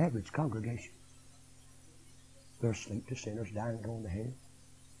average congregation. They're asleep to sinners, dying and going to hell.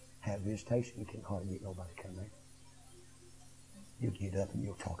 Have visitation, you can hardly get nobody come there. You get up and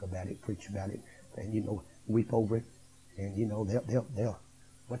you'll talk about it, preach about it, and weep over it. And they'll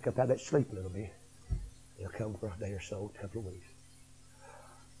wake up out of that sleep a little bit. They'll come for a day or so, a couple of weeks.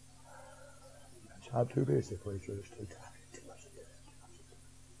 I'm too busy, preacher. It's too tired. Too much to do.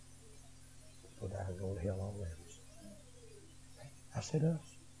 People die and go to hell all around us. I said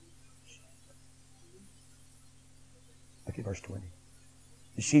us. Look at verse 20.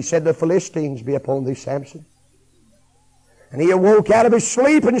 She said, the Philistines be upon thee, Samson. And he awoke out of his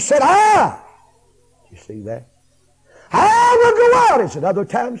sleep and said, You see that? I will go out as at other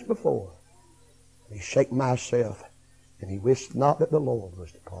times before. And he shake myself, and he wist not that the Lord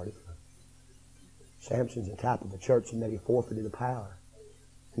was departed from him. Samson's the type of the church, and that he forfeited the power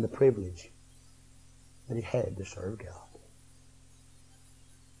and the privilege that he had to serve God.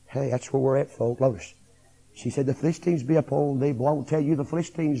 Hey, that's where we're at, folks. Notice, She said, the Philistines be upon thee. Boy, I won't tell you, the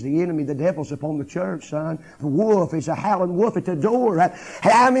Philistines, the enemy, the devil's upon the church, son. The wolf is a howling wolf at the door.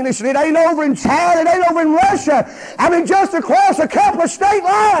 I mean, listen, it ain't over in China, it ain't over in Russia. I mean, just across a couple of state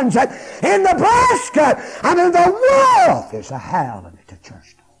lines in Nebraska. I mean, the wolf is a howling at the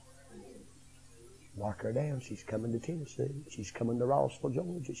church door. Mark her down. She's coming to Tennessee. She's coming to Rossville,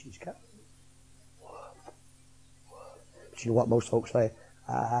 Georgia. She's coming. But you know what most folks say?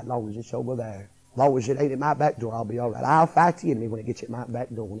 As long as it's over there. As long as it ain't at my back door, I'll be all right. I'll fight the enemy when it gets at my back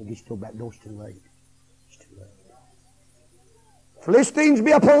door. When it gets to the back door, it's too late. It's too late. Philistines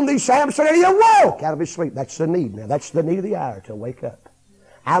be upon thee, Samson, and he awoke out of his sleep. That's the need now. That's the need of the hour, to wake up.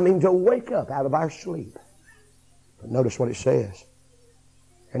 I mean, to wake up out of our sleep. But notice what it says.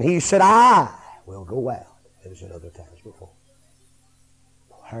 And he said, I will go out. It was at other times before.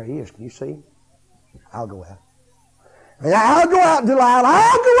 There he is. Can you see him? I'll go out. And I'll go out, Delilah.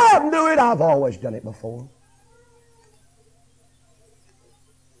 I'll go out and do it. I've always done it before.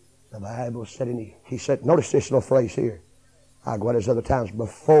 The Bible said, and he said, notice this little phrase here. I'll go out as other times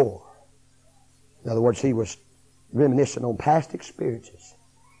before. In other words, he was reminiscing on past experiences.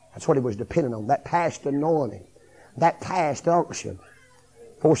 That's what he was depending on, that past anointing, that past unction.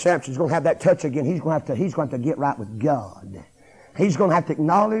 Before Samson's going to have that touch again, he's going to have to get right with God. He's going to have to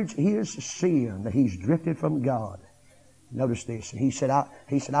acknowledge his sin, that he's drifted from God. Notice this. And he said, I'll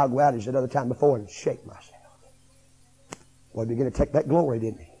go out as another time before and shake myself. Well, he began to take that glory,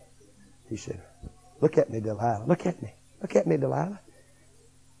 didn't he? He said, look at me, Delilah. Look at me. Look at me, Delilah.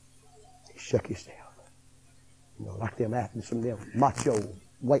 He shook himself. You know, like them athletes, some of them macho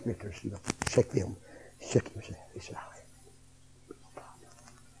weightlifters, you know, shake them. Shook himself. He said, no problem.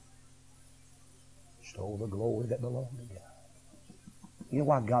 Stole the glory that belonged to God. You know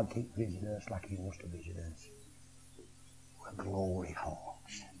why God can't visit us like he wants to visit us? Glory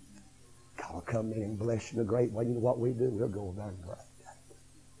hogs. God will come in and bless you in a great way. You know what we do? We'll go there and pray.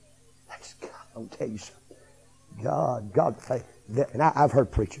 That's God. I'll tell you something. God, and I've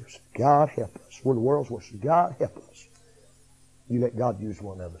heard preachers, God help us. We're the world's worst. God help us. You let God use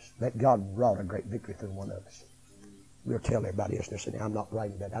one of us. Let God wrought a great victory through one of us. We'll tell everybody else, they're saying, I'm not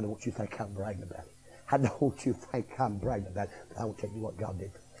bragging about it. I don't want you to think I'm bragging about it. I don't want you to think I'm bragging about it. But I want to tell you what God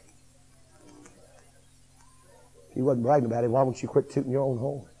did for me. If you wasn't bragging about it, why don't you quit tooting your own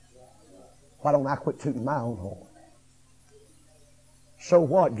horn? Why don't I quit tooting my own horn? So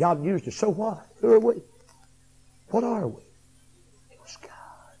what? God used us. So what? Who are we? What are we? It was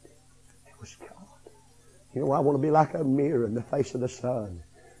God. It was God. You know, I want to be like a mirror in the face of the sun.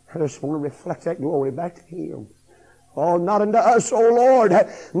 I just want to reflect that glory back to Him. Oh, not unto us, O Lord.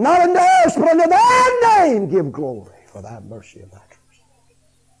 Not unto us, but unto Thy name give glory for Thy mercy and Thy truth.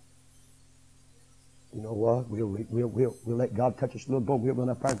 You know what? We'll let God touch us a little bit. We'll run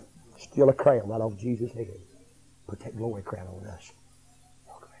up there and steal a crown right off Jesus' head. Put that glory crown on us.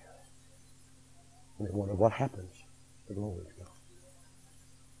 And they wonder what happens. The glory is gone.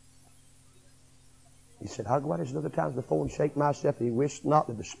 He said, I'll go out as other times before and shake myself. He wished not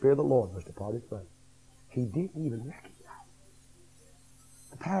that the Spirit of the Lord was departed from him. He didn't even recognize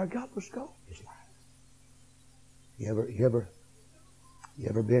it. The power of God was gone in his life. You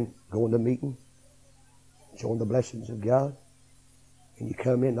ever been going to a meeting, enjoying the blessings of God, and you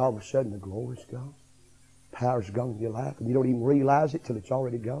come in and all of a sudden the glory's gone? Power's gone in your life, and you don't even realize it till it's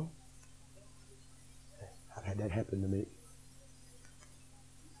already gone? I've had that happen to me.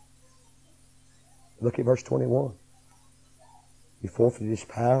 Look at verse 21. He forfeited his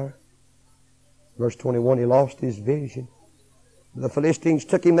power. Verse 21, he lost his vision. The Philistines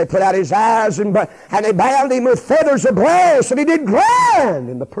took him, they put out his eyes, and they bound him with feathers of brass, and he did grind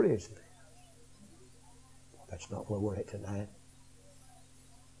in the prison. That's not where we're at tonight.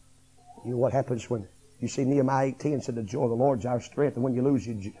 You know what happens when you see Nehemiah 8:10 said, the joy of the Lord is our strength, and when you lose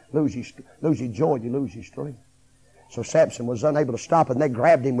your joy, you lose your strength. So Samson was unable to stop, and they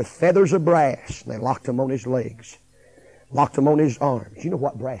grabbed him with feathers of brass, and they locked him on his legs. Locked him on his arms. You know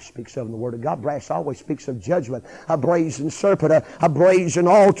what brass speaks of in the Word of God? Brass always speaks of judgment. A brazen serpent, a brazen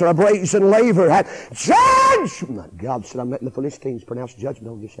altar, a brazen laver. Judgment! God said, I'm letting the Philistines pronounce judgment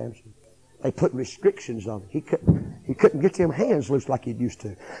on you, Samson. They put restrictions on him. He couldn't get them hands loose like he used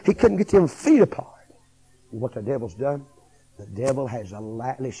to. He couldn't get them feet apart. You know what the devil's done? The devil has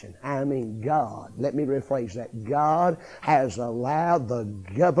allowed, God, let me rephrase that. God has allowed the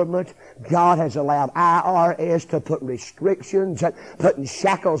government, God has allowed IRS to put restrictions, putting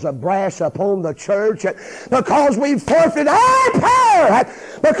shackles of brass upon the church because we forfeit our power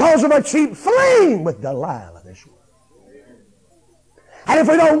because of a cheap fling with Delilah this world. And if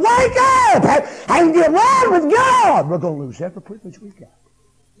we don't wake up and get right with God, we're going to lose every privilege we've got.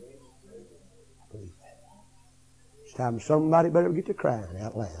 I believe that. It's time somebody better get to crying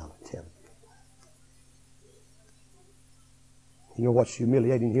out loud. Tell me. You know what's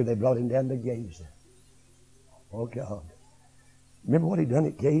humiliating here? They brought him down to Gaza. Oh, God. Remember what he done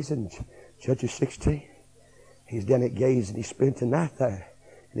at Gaza in Judges 16? He's down at Gaza and he spent the night there.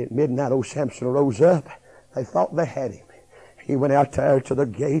 And at midnight, old Samson rose up. They thought they had him. He went out there to the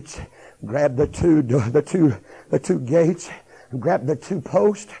gates, grabbed the two gates, grabbed the two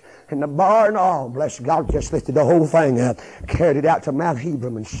posts, and the bar and all. Bless God, just lifted the whole thing up, carried it out to Mount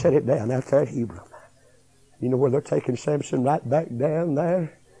Hebron and set it down out there at Hebron. You know where they're taking Samson? Right back down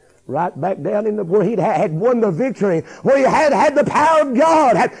there. Right back down in where he had won the victory, where he had the power of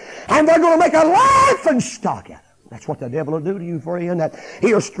God. And they're going to make a laughing stock out of it. That's what the devil will do to you, friend. That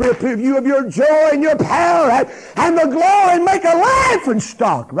he'll strip you of your joy and your power and the glory and make a laughing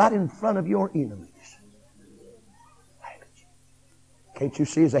stock right in front of your enemies. Can't you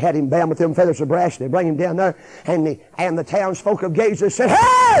see as they had him bound with them feathers of brass, they bring him down there, and the townsfolk of Gaza said,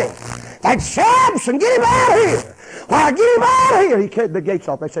 "Hey, that's Samson, get him out of here. Why, get him out of here." He carried the gates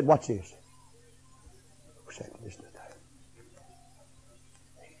off. They said, "Watch this."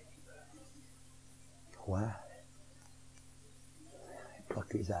 Why? He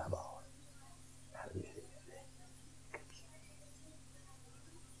plucked his eyeball out of his head.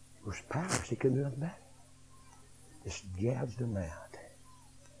 It was powerless. He couldn't do nothing about it. Just gouged them out.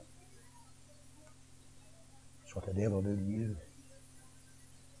 That's what the devil will do to you.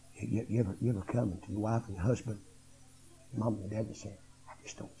 You ever come to your wife and your husband, your mom and your dad, and say, "I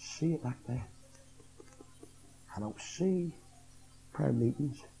just don't see it like that. I don't see prayer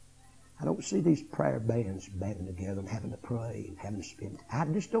meetings. I don't see these prayer bands banding together and having to pray and having to spend. I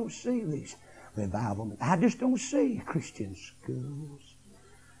just don't see these revival. I just don't see Christian schools.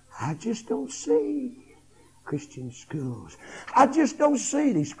 I just don't see Christian schools. I just don't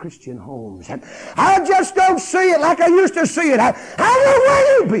see these Christian homes. And I just don't see it like I used to see it. I don't know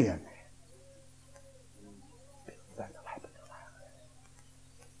where you've been."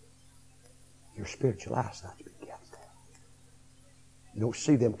 Your spiritual eyesight's been cast out. You don't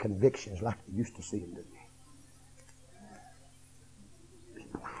see them convictions like you used to see them, do you?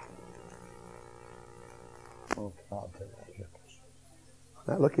 Oh, God,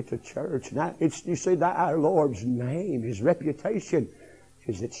 now look at the church. Now you see that our Lord's name, His reputation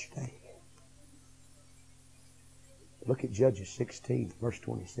is at stake. Look at Judges 16, verse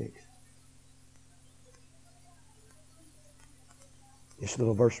 26. This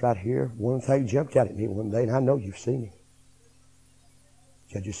little verse right here, one thing jumped out at me one day, and I know you've seen it.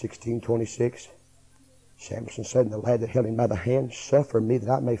 Judges 16, 26. Samson said, "And the lad that held him by the hand, suffer me that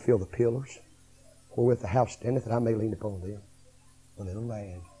I may feel the pillars, wherewith the house standeth, that I may lean upon them." The little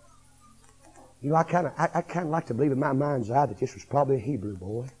lad. You know, I kind of like to believe in my mind's eye that this was probably a Hebrew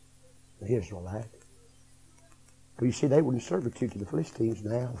boy, an Israelite. But you see, they were in servitude to the Philistines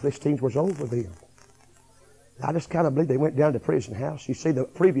now. The Philistines was over them. I just kind of believe they went down to the prison house. You see, the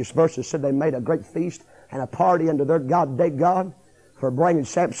previous verses said they made a great feast and a party unto their God, Dagon, for bringing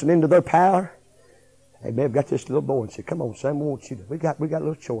Samson into their power. They may have got this little boy and said, "Come on, son, we got a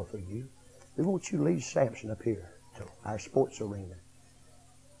little chore for you. We want you to lead Samson up here to our sports arena."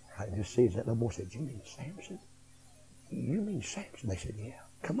 I just see as that little boy said, "You mean Samson? You mean Samson?" They said, "Yeah,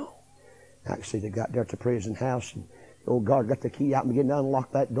 come on." I can see they got there at the prison house, and the old guard got the key out and began to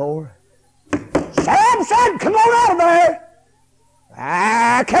unlock that door. "Samson, come on out of there.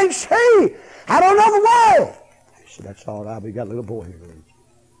 I can't see. I don't know the way." I said, "That's all right. We got a little boy here to lead you."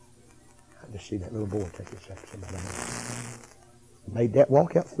 I just see that little boy taking Samson by the hand. Made that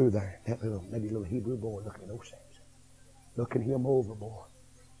walk out through there. That maybe little Hebrew boy looking at old Samson. Looking him over, boy.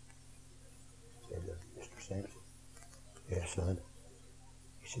 Said, "Mr. Samson." "Yes, son."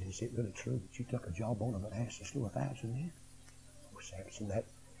 He said, "Is it really true that you took a jawbone of an ass and slew 1,000 men?" Oh, Samson, that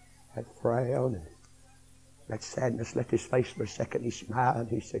frown and that sadness left his face for a second. He smiled and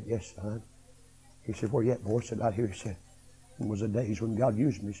he said, "Yes, son." He said, "Where you at, boy?" I said, "Right here." He said, "It was the days when God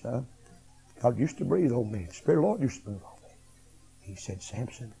used me, son. God used to breathe on me. The Spirit of the Lord used to move on me." He said,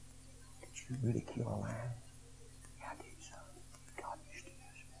 "Samson, did you really kill a lion?" "Yeah, I did, son. God used to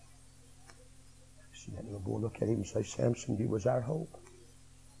use me." I see that little boy look at him and say, "Samson, you was our hope.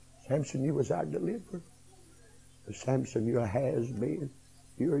 Samson, you was our deliverer. But Samson, you're a has-been.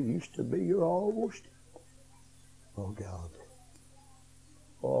 You're used to be. You're almost." Oh, God.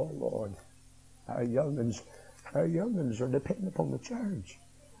 Oh, Lord. Our young'uns are dependent upon the church.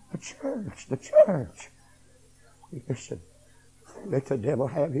 The church. Listen, let the devil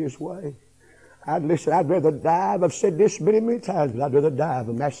have his way. I'd rather die. I've said this many times, but I'd rather die of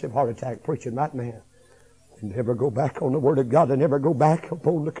a massive heart attack preaching right now and never go back on the Word of God and never go back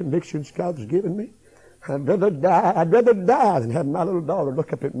upon the convictions God's given me. I'd rather die than have my little daughter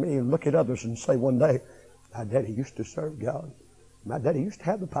look up at me and look at others and say one day, my daddy used to serve God. My daddy used to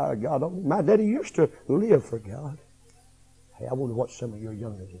have the power of God on him. My daddy used to live for God. Hey, I wonder what some of your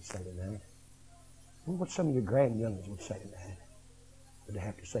youngins would say to that. I wonder what some of your grand-youngins would say to that. Would they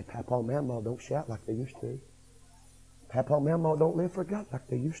have to say, Papa and Mama don't shout like they used to? Papa and Mama don't live for God like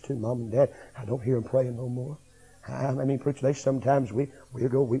they used to. Mom and Dad, I don't hear them praying no more. I mean, preacher, sometimes we'll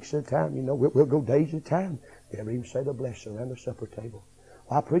go weeks at a time, you know, we'll go days at a time. Never even say the blessing around the supper table.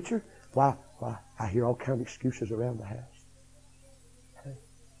 Why, preacher? Why, I hear all kinds of excuses around the house. Hey.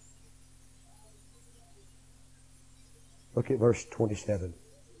 Look at verse 27.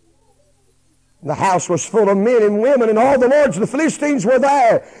 The house was full of men and women, and all the lords of the Philistines were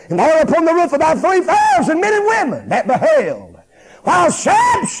there. And there upon the roof about 3,000 men and women that beheld, while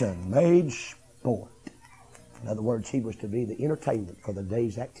Samson made sport. In other words, he was to be the entertainment for the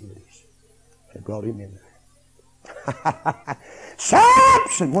day's activities. They brought him in there.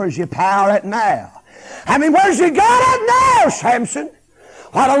 Samson, where's your power at now? I mean, where's your God at now, Samson?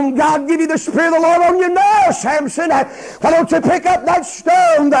 Why don't God give you the Spirit of the Lord on you now, Samson? Why don't you pick up that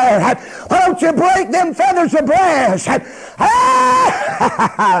stone there? Why don't you break them feathers of brass?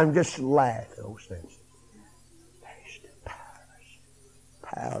 I'm just laughing, old Samson.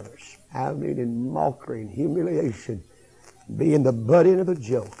 Powerless. I mean, in mockery and humiliation, being the butt end of the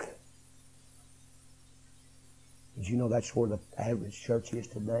joke. Did you know that's where the average church is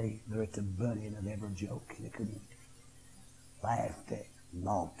today? They're at the butt end of every joke in the community. Laughed at,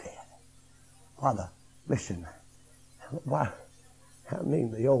 mocked at. Why, I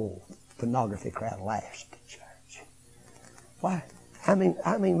mean, the old pornography crowd laughs at the church. Why, I mean,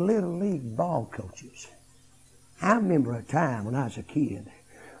 Little League ball coaches. I remember a time when I was a kid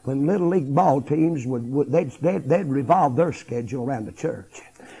when Little League ball teams they'd revolve their schedule around the church.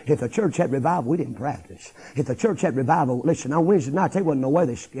 If the church had revival, we didn't practice. If the church had revival, listen, on Wednesday nights, they wasn't no way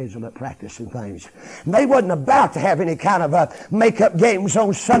they scheduled up practice and things. And they wasn't about to have any kind of make-up games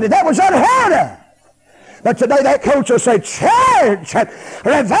on Sunday. That was unheard of. But today that coach will say, church,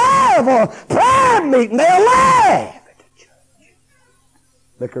 revival, prayer meeting, they'll laugh at the church.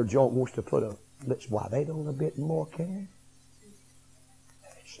 Liquor joint wants to put let's why they don't a bit more care.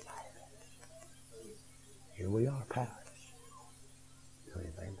 Here we are, powerless. Do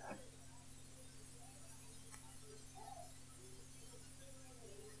anything about it.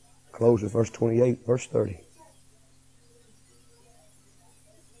 Close with verse 28, verse 30.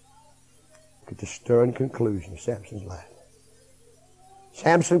 Look at the stirring conclusion of Samson's life.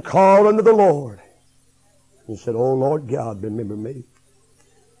 Samson called unto the Lord and said, "Oh Lord God, remember me."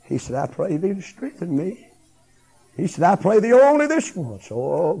 He said, "I pray thee to strengthen me." He said, "I pray thee only this once."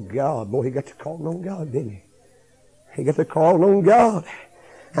 Oh God, boy, he got to call on God, didn't he? He got to call on God.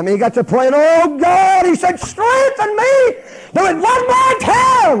 I mean, he got to pray, "Oh God," he said, "strengthen me. Do it one more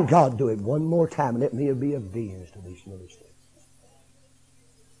time." God, do it one more time, and let me be avenged of these Philistines.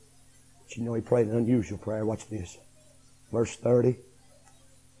 But you know, he prayed an unusual prayer. Watch this. Verse 30.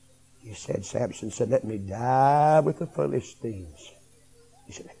 He said, Samson said, "Let me die with the Philistines."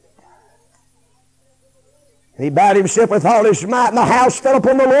 He said, "Let me die." And he bowed himself with all his might, and the house fell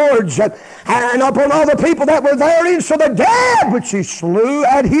upon the lords and upon all the people that were therein. So the dead which he slew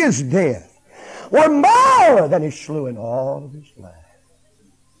at his death were more than he slew in all of his life.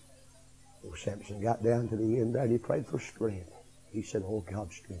 So Samson got down to the end there, and he prayed for strength. He said, "Oh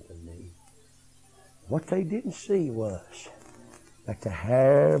God, strengthen me." What they didn't see was that the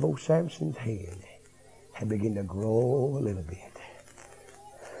hair of old Samson's head had begun to grow a little bit.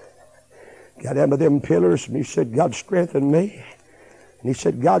 Got under them pillars, and he said, "God, strengthen me." And he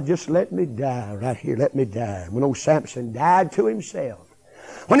said, "God, just let me die right here. Let me die." When old Samson died to himself,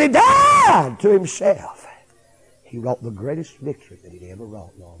 when he died to himself, he wrought the greatest victory that he'd ever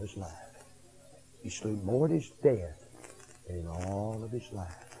wrought in all his life. He slew more at his death than in all of his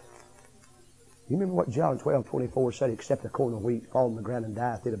life. You remember what John 12:24 said? "Except a corn of wheat fall on the ground and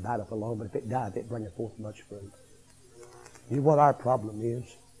dieth, it abideth alone, but if it dieth, it bringeth forth much fruit." You know what our problem is?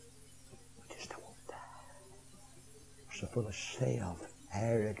 We just don't want to die. We're so full of self,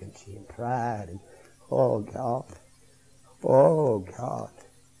 arrogance, and pride, and oh God,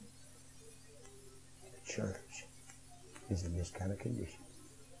 the church is in this kind of condition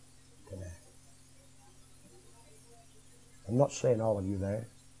tonight. I'm not saying all of you there.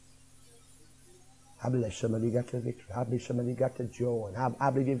 I believe some of you got the victory. I believe some of you got the joy. And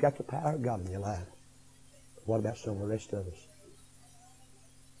I believe you've got the power of God in your life. But what about some of the rest of us?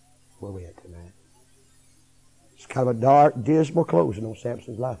 Where are we at tonight? It's kind of a dark, dismal closing on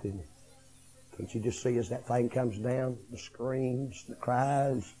Samson's life, isn't it? Don't you just see as that thing comes down, the screams, the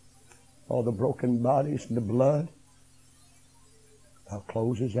cries? all the broken bodies and the blood. Thou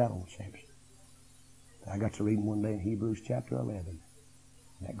closes out on Samson. I got to reading one day in Hebrews chapter 11,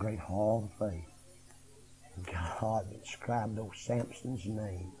 that great hall of faith. And God inscribed old Samson's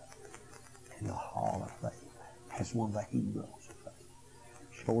name in the hall of faith as one of the heroes of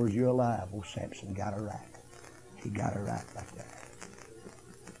faith. Sure as you're alive, old Samson got it right. He got it right like that.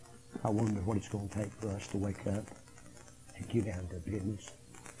 I wonder what it's going to take for us to wake up and get down to business.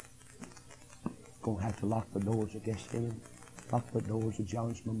 Going to have to lock the doors of Gethsemane, lock the doors of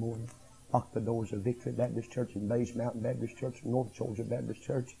John's Memorial, lock the doors of Victory Baptist Church and Bays Mountain Baptist Church and North Georgia Baptist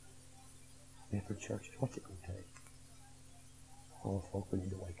Church. Different churches. What's it going to take? Oh, folk, we need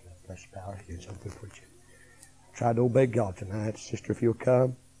to wake up. Let's bow our heads up and preach it. Try to obey God tonight. Sister, if you'll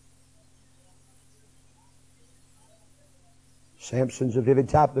come. Samson's a vivid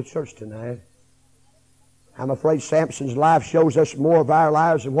type of the church tonight. I'm afraid Samson's life shows us more of our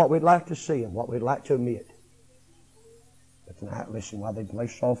lives than what we'd like to see and what we'd like to admit. But tonight, listen, while they play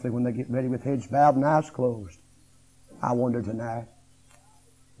softly when they get ready with heads bowed and eyes closed, I wonder tonight,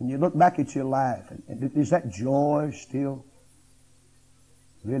 when you look back at your life, and is that joy still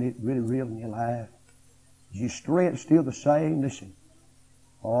really real in your life? Is your strength still the same? Listen,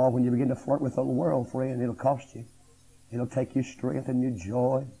 when you begin to flirt with the world, friend, it'll cost you. It'll take your strength and your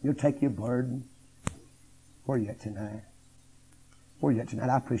joy. It'll take your burden. Where are you at tonight? Where are you at tonight?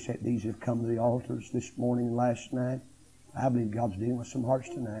 I appreciate these that have come to the altars this morning and last night. I believe God's dealing with some hearts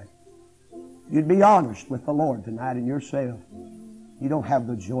tonight. You'd be honest with the Lord tonight in yourself. You don't have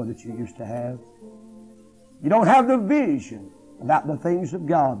the joy that you used to have. You don't have the vision about the things of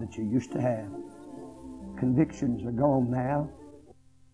God that you used to have. Convictions are gone now.